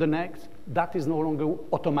leads to the next, that is no longer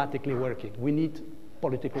automatically working. We need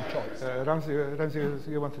political choice. Remzi,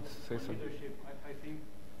 you wanted to say something. I think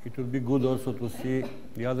it would be good also to see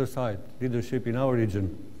the other side, leadership in our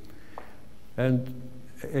region. And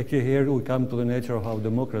actually here we come to the nature of our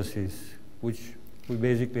democracies, which we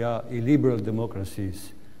basically are illiberal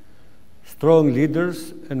democracies. Strong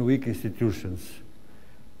leaders and weak institutions.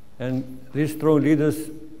 And these strong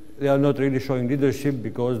leaders, they are not really showing leadership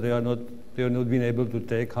because they are not being able to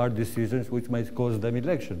take hard decisions which might cause them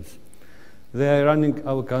elections. They are running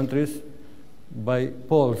our countries by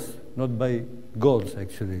polls, not by goals,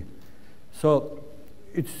 actually. So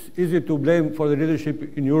it's easy to blame for the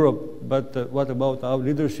leadership in Europe, but what about our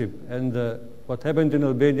leadership? And what happened in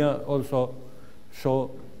Albania also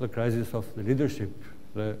show the crisis of the leadership.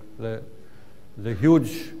 The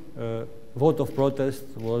huge vote of protest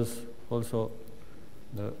was also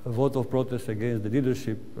a vote of protest against the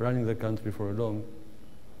leadership running the country for a long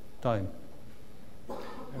time.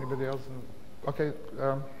 Anybody else? Okay.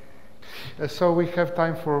 So we have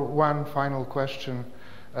time for one final question.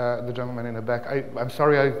 The gentleman in the back. I'm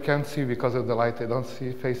sorry, I can't see because of the light. I don't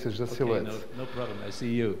see faces, just silhouettes. No problem. I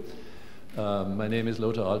see you. My name is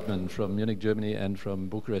Lothar Altmann from Munich, Germany, and from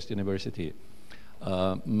Bucharest University.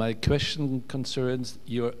 My question concerns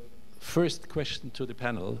your first question to the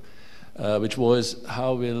panel, which was,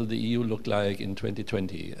 how will the EU look like in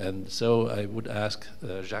 2020? And so I would ask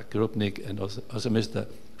Jacques, Rupnik, and also Mr.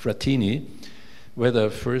 Frattini, whether,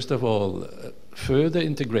 first of all, further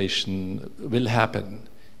integration will happen.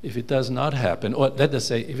 If it does not happen, or let us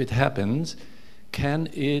say, if it happens, can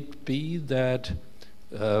it be that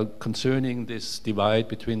concerning this divide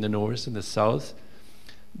between the North and the South,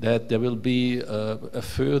 that there will be a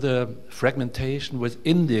further fragmentation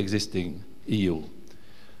within the existing EU?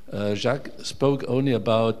 Jacques spoke only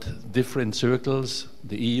about different circles,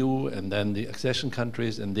 the EU and then the accession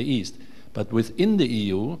countries and the East. But within the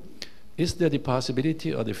EU, is there the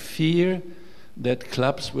possibility or the fear that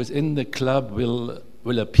clubs within the club will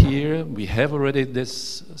appear? We have already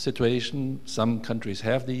this situation. Some countries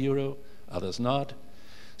have the euro, others not.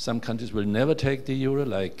 Some countries will never take the euro,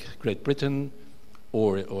 like Great Britain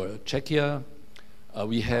or Czechia.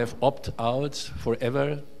 We have opt-outs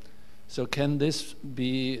forever. So can this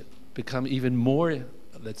become even more,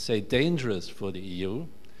 let's say, dangerous for the EU?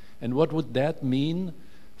 And what would that mean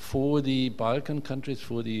for the Balkan countries,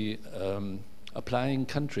 for the applying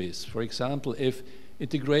countries? For example, if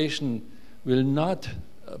integration will not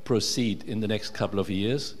proceed in the next couple of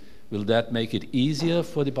years, will that make it easier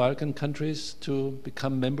for the Balkan countries to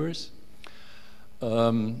become members?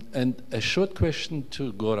 And a short question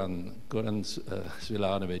to Goran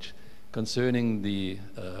Svilanović concerning the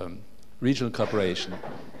regional cooperation.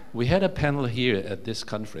 We had a panel here at this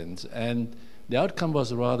conference, and the outcome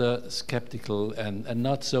was rather skeptical and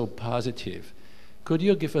not so positive. Could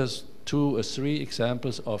you give us 2 or 3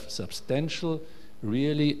 examples of substantial,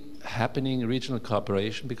 really happening regional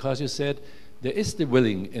cooperation? Because you said there is the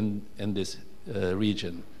willing in this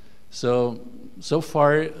region. So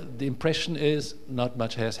far, the impression is not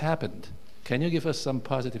much has happened. Can you give us some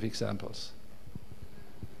positive examples?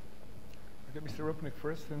 Okay, Mr. Rupnik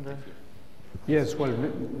first, and then... Yes, well,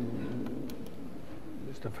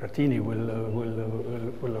 Mr. Frattini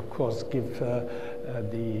will of course give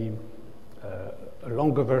the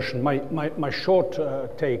longer version. My short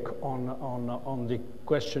take on the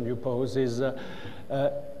question you pose is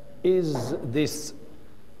this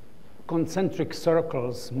concentric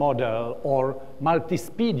circles model or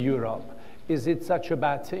multi-speed Europe, is it such a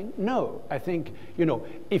bad thing? No, I think,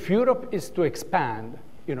 if Europe is to expand,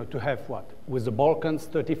 to have what? With the Balkans,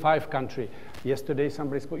 35 countries. Yesterday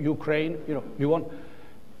somebody spoke, Ukraine,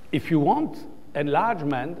 if you want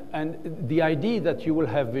enlargement, and the idea that you will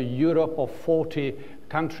have a Europe of 40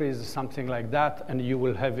 countries, something like that, and you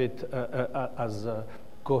will have it as a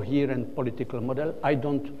coherent political model, I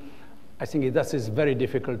think that is very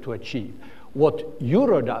difficult to achieve. What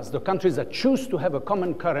Euro does, the countries that choose to have a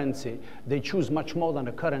common currency, they choose much more than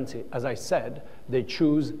a currency. As I said, they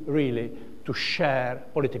choose really to share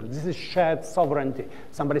politically. This is shared sovereignty.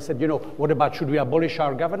 Somebody said, what about, should we abolish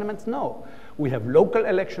our governments? No. We have local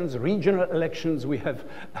elections, regional elections, we have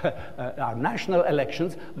our national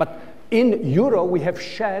elections, but in Euro we have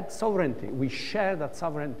shared sovereignty. We share that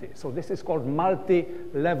sovereignty. So this is called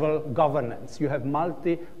multi-level governance. You have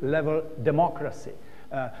multi-level democracy.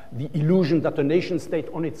 The illusion that a nation state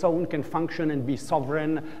on its own can function and be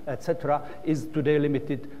sovereign, etc., is today a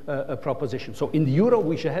limited proposition. So in the Euro,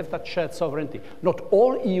 we should have that shared sovereignty. Not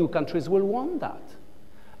all EU countries will want that.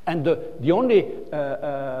 And the only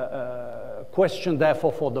question,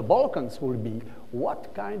 therefore, for the Balkans will be,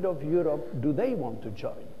 what kind of Europe do they want to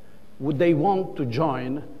join? Would they want to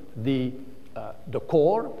join the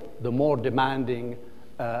core, the more demanding,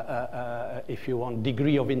 if you want,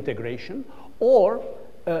 degree of integration? Or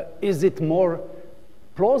is it more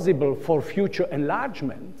plausible for future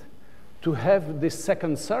enlargement to have this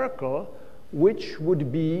second circle, which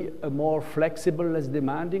would be more flexible, less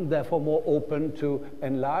demanding, therefore more open to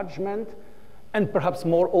enlargement, and perhaps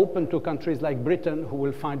more open to countries like Britain, who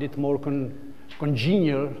will find it more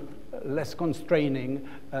congenial, less constraining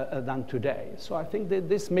than today. So I think that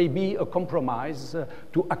this may be a compromise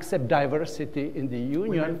to accept diversity in the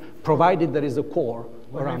Union, provided there is a core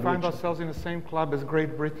around We find ourselves in the same club as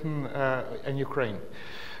Great Britain and Ukraine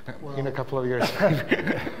in a couple of years.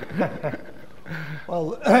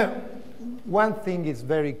 Well, one thing is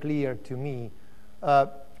very clear to me.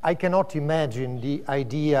 I cannot imagine the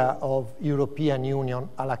idea of European Union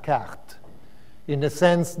à la carte, in the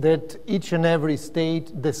sense that each and every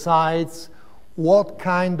state decides what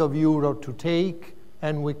kind of euro to take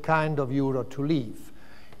and what kind of euro to leave.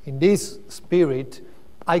 In this spirit,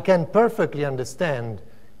 I can perfectly understand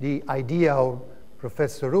the idea of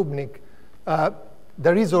Professor Rupnik.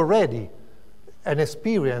 There is already an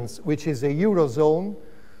experience which is a Eurozone.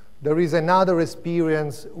 There is another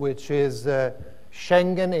experience which is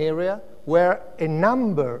Schengen area, where a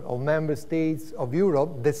number of member states of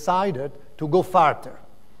Europe decided to go further.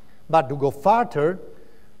 But to go further,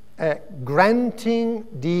 granting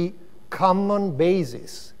the common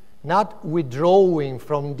basis, not withdrawing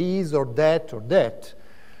from this or that or that.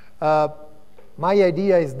 My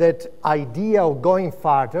idea is that idea of going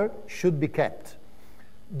further should be kept.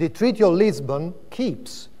 The Treaty of Lisbon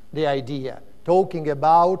keeps the idea, talking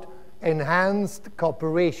about enhanced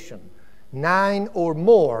cooperation. 9 or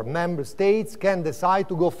more member states can decide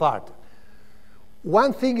to go further.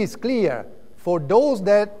 One thing is clear, for those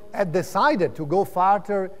that have decided to go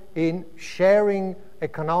further in sharing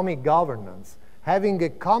economic governance, having a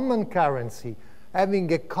common currency,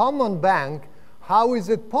 having a common bank, how is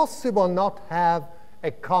it possible not have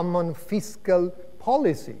a common fiscal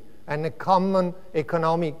policy and a common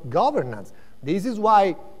economic governance? This is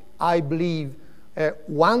why I believe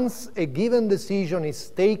once a given decision is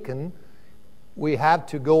taken, we have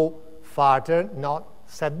to go further, not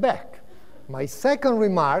set back. My second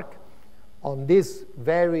remark on this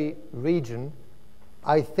very region,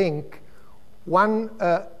 I think one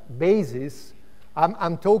basis,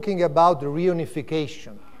 I'm talking about the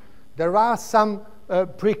reunification. There are some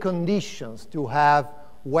preconditions to have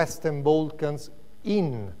Western Balkans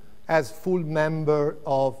in as full member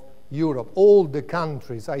of Europe. All the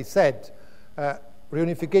countries, I said,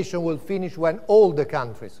 reunification will finish when all the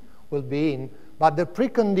countries will be in, but the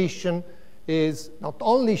precondition is not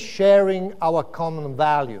only sharing our common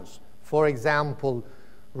values, for example,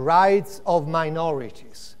 rights of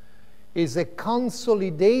minorities, is a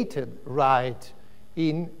consolidated right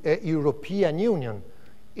in a European Union.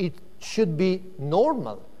 It should be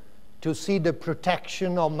normal to see the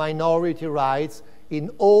protection of minority rights in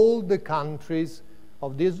all the countries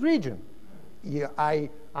of this region. Yeah, I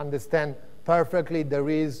understand perfectly there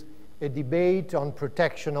is a debate on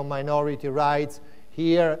protection of minority rights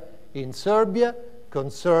here in Serbia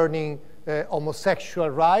concerning homosexual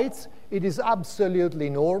rights. It is absolutely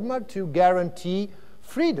normal to guarantee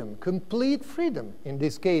freedom, complete freedom in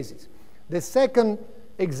these cases. The second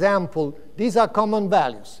example, these are common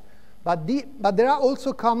values, but there are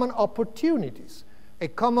also common opportunities, a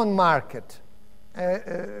common market.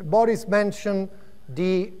 Boris mentioned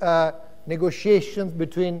the negotiations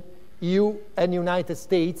between EU and United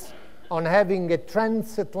States on having a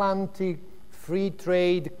transatlantic free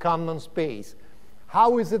trade common space.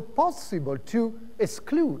 How is it possible to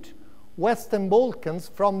exclude Western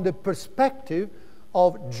Balkans from the perspective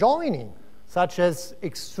of joining such as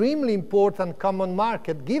extremely important common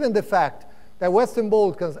market, given the fact that Western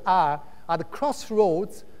Balkans are at the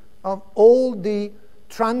crossroads of all the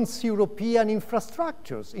trans-European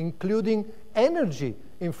infrastructures, including energy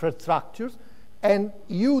infrastructures, and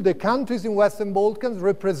you, the countries in Western Balkans,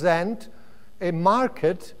 represent a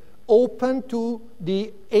market open to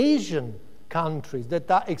the Asian countries that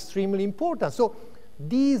are extremely important. So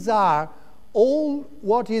these are all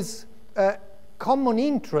what is common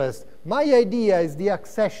interest. My idea is the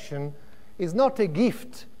accession is not a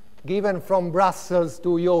gift given from Brussels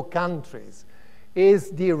to your countries. It's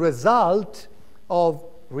the result of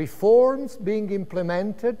reforms being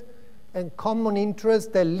implemented and common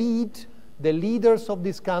interests that lead the leaders of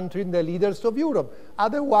this country and the leaders of Europe.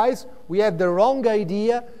 Otherwise, we have the wrong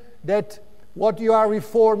idea that what you are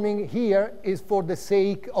reforming here is for the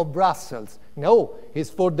sake of Brussels. No, it's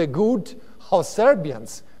for the good of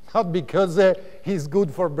Serbians, not because he's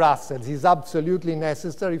good for Brussels. He's absolutely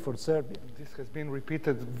necessary for Serbia. This has been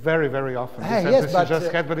repeated very, very often. Yes,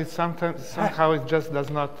 but, but it sometimes somehow it just does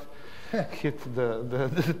not hit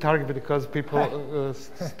the target because people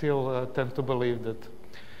still tend to believe that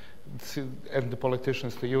and the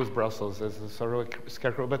politicians to use Brussels as a sort of a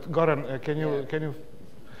scarecrow. But Goran, can you?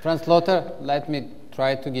 Franz Lothar, let me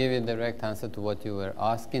try to give you a direct answer to what you were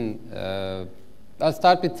asking. I'll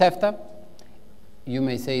start with CEFTA. You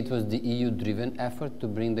may say it was the EU-driven effort to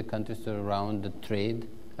bring the countries around the trade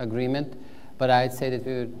agreement, but I'd say that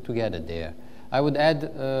we were together there. I would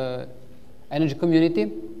add energy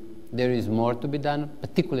community. There is more to be done,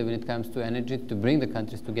 particularly when it comes to energy, to bring the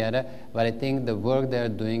countries together. But I think the work they're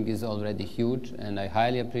doing is already huge, and I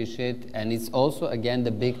highly appreciate. And it's also, again,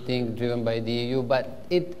 the big thing driven by the EU, but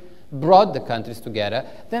it brought the countries together.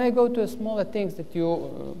 Then I go to smaller things that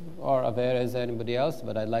you are aware as anybody else,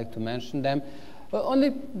 but I'd like to mention them.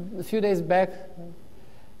 Only a few days back,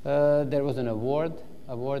 there was an award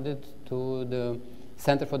awarded to the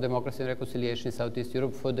Center for Democracy and Reconciliation in Southeast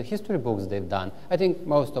Europe for the history books they've done. I think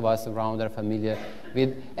most of us around are familiar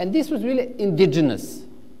with, and this was really indigenous.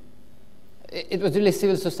 It was really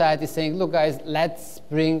civil society saying, look guys, let's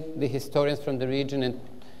bring the historians from the region and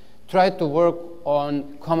try to work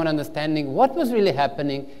on common understanding what was really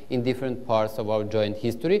happening in different parts of our joint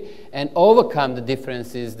history and overcome the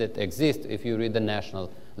differences that exist if you read the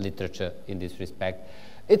national literature in this respect.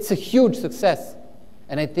 It's a huge success.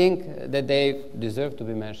 And I think that they deserve to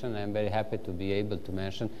be mentioned. I'm very happy to be able to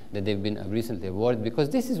mention that they've been recently awarded, because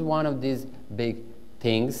this is one of these big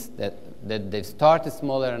things that they've started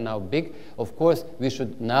smaller and now big. Of course, we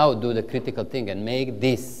should now do the critical thing and make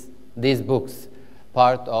these books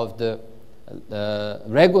part of the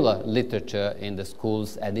regular literature in the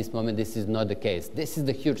schools. At this moment, this is not the case. This is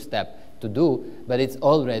the huge step to do, but it's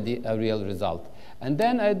already a real result. And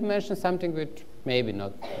then I'd mention something which maybe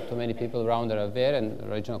not too many people around are aware, and the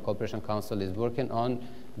Regional Cooperation Council is working on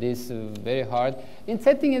this very hard. In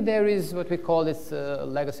setting it, there is what we call this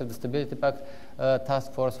Legacy of the Stability Pact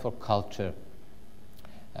Task Force for Culture.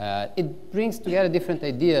 It brings together different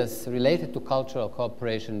ideas related to cultural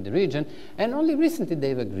cooperation in the region, and only recently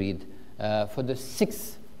they've agreed for the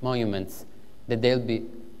 6 monuments that they'll be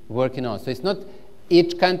working on. So it's not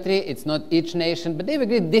each country, it's not each nation, but they've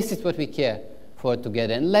agreed this is what we care for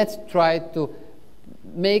together. And let's try to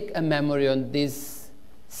make a memory on these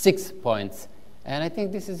 6 points. And I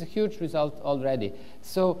think this is a huge result already.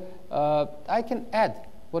 So I can add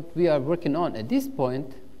what we are working on at this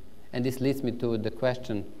point, and this leads me to the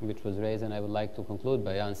question which was raised, and I would like to conclude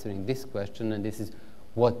by answering this question, and this is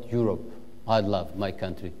what Europe I'd love my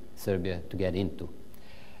country, Serbia, to get into.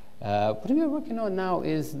 What we are working on now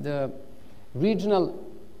is the regional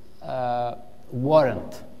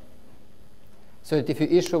warrant. So that if you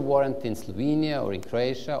issue a warrant in Slovenia or in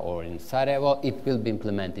Croatia or in Sarajevo, it will be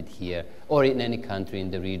implemented here or in any country in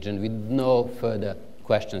the region with no further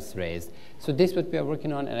questions raised. So this is what we are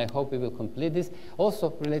working on, and I hope we will complete this.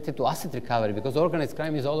 Also related to asset recovery, because organized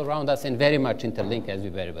crime is all around us and very much interlinked, as we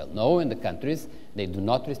very well know, in the countries. They do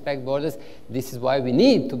not respect borders. This is why we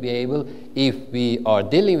need to be able, if we are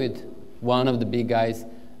dealing with one of the big guys,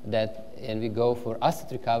 and we go for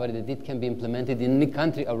asset recovery, that it can be implemented in any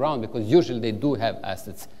country around, because usually they do have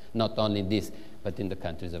assets, not only this, but in the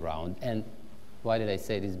countries around. And why did I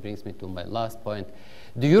say this? Brings me to my last point.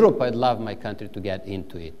 The Europe I'd love my country to get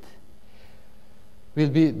into it will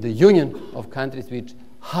be the union of countries which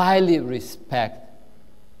highly respect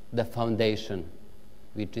the foundation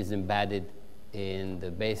which is embedded in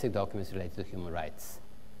the basic documents related to human rights.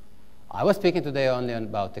 I was speaking today only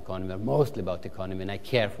about economy, or mostly about economy, and I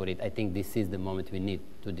care for it. I think this is the moment we need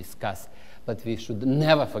to discuss. But we should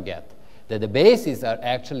never forget that the bases are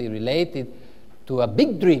actually related to a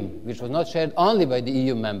big dream, which was not shared only by the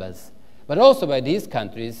EU members, but also by these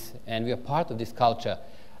countries, and we are part of this culture.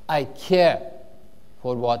 I care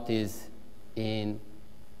for what is in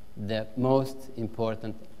the most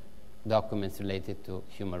important documents related to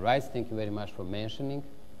human rights. Thank you very much for mentioning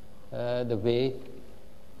the way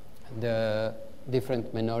the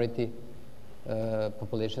different minority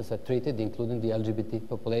populations are treated, including the LGBT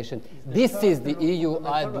population. This is the EU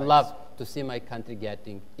I'd love to see my country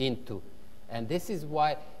getting into. And this is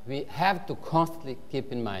why we have to constantly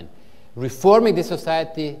keep in mind, reforming the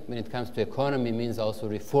society when it comes to economy means also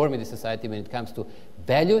reforming the society when it comes to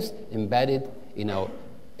values embedded in our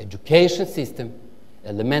education system,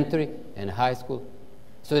 elementary and high school,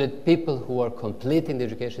 so that people who are completing the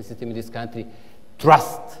education system in this country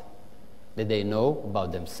trust that they know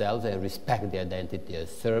about themselves and respect the identity as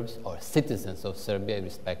Serbs or citizens of Serbia,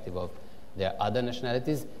 irrespective of their other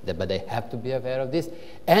nationalities, but they have to be aware of this,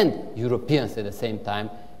 and Europeans at the same time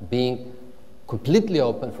being completely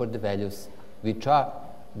open for the values which are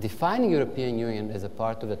defining European Union as a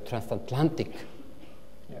part of the transatlantic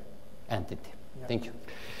entity. Thank you.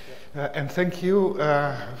 And thank you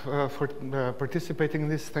for participating in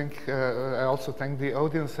this. I also thank the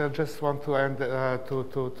audience. I just want to end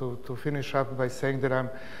to finish up by saying that I'm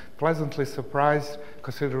pleasantly surprised,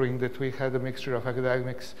 considering that we had a mixture of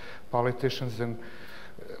academics, politicians, and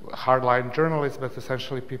hardline journalists, but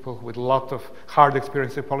essentially people with a lot of hard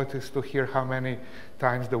experience in politics, to hear how many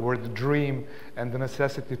times the word dream and the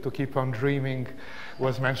necessity to keep on dreaming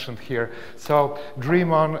was mentioned here. So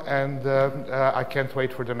dream on, and I can't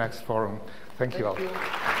wait for the next forum. Thank you all.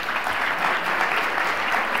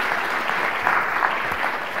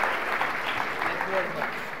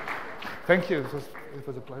 Thank you. It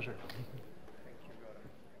was a pleasure.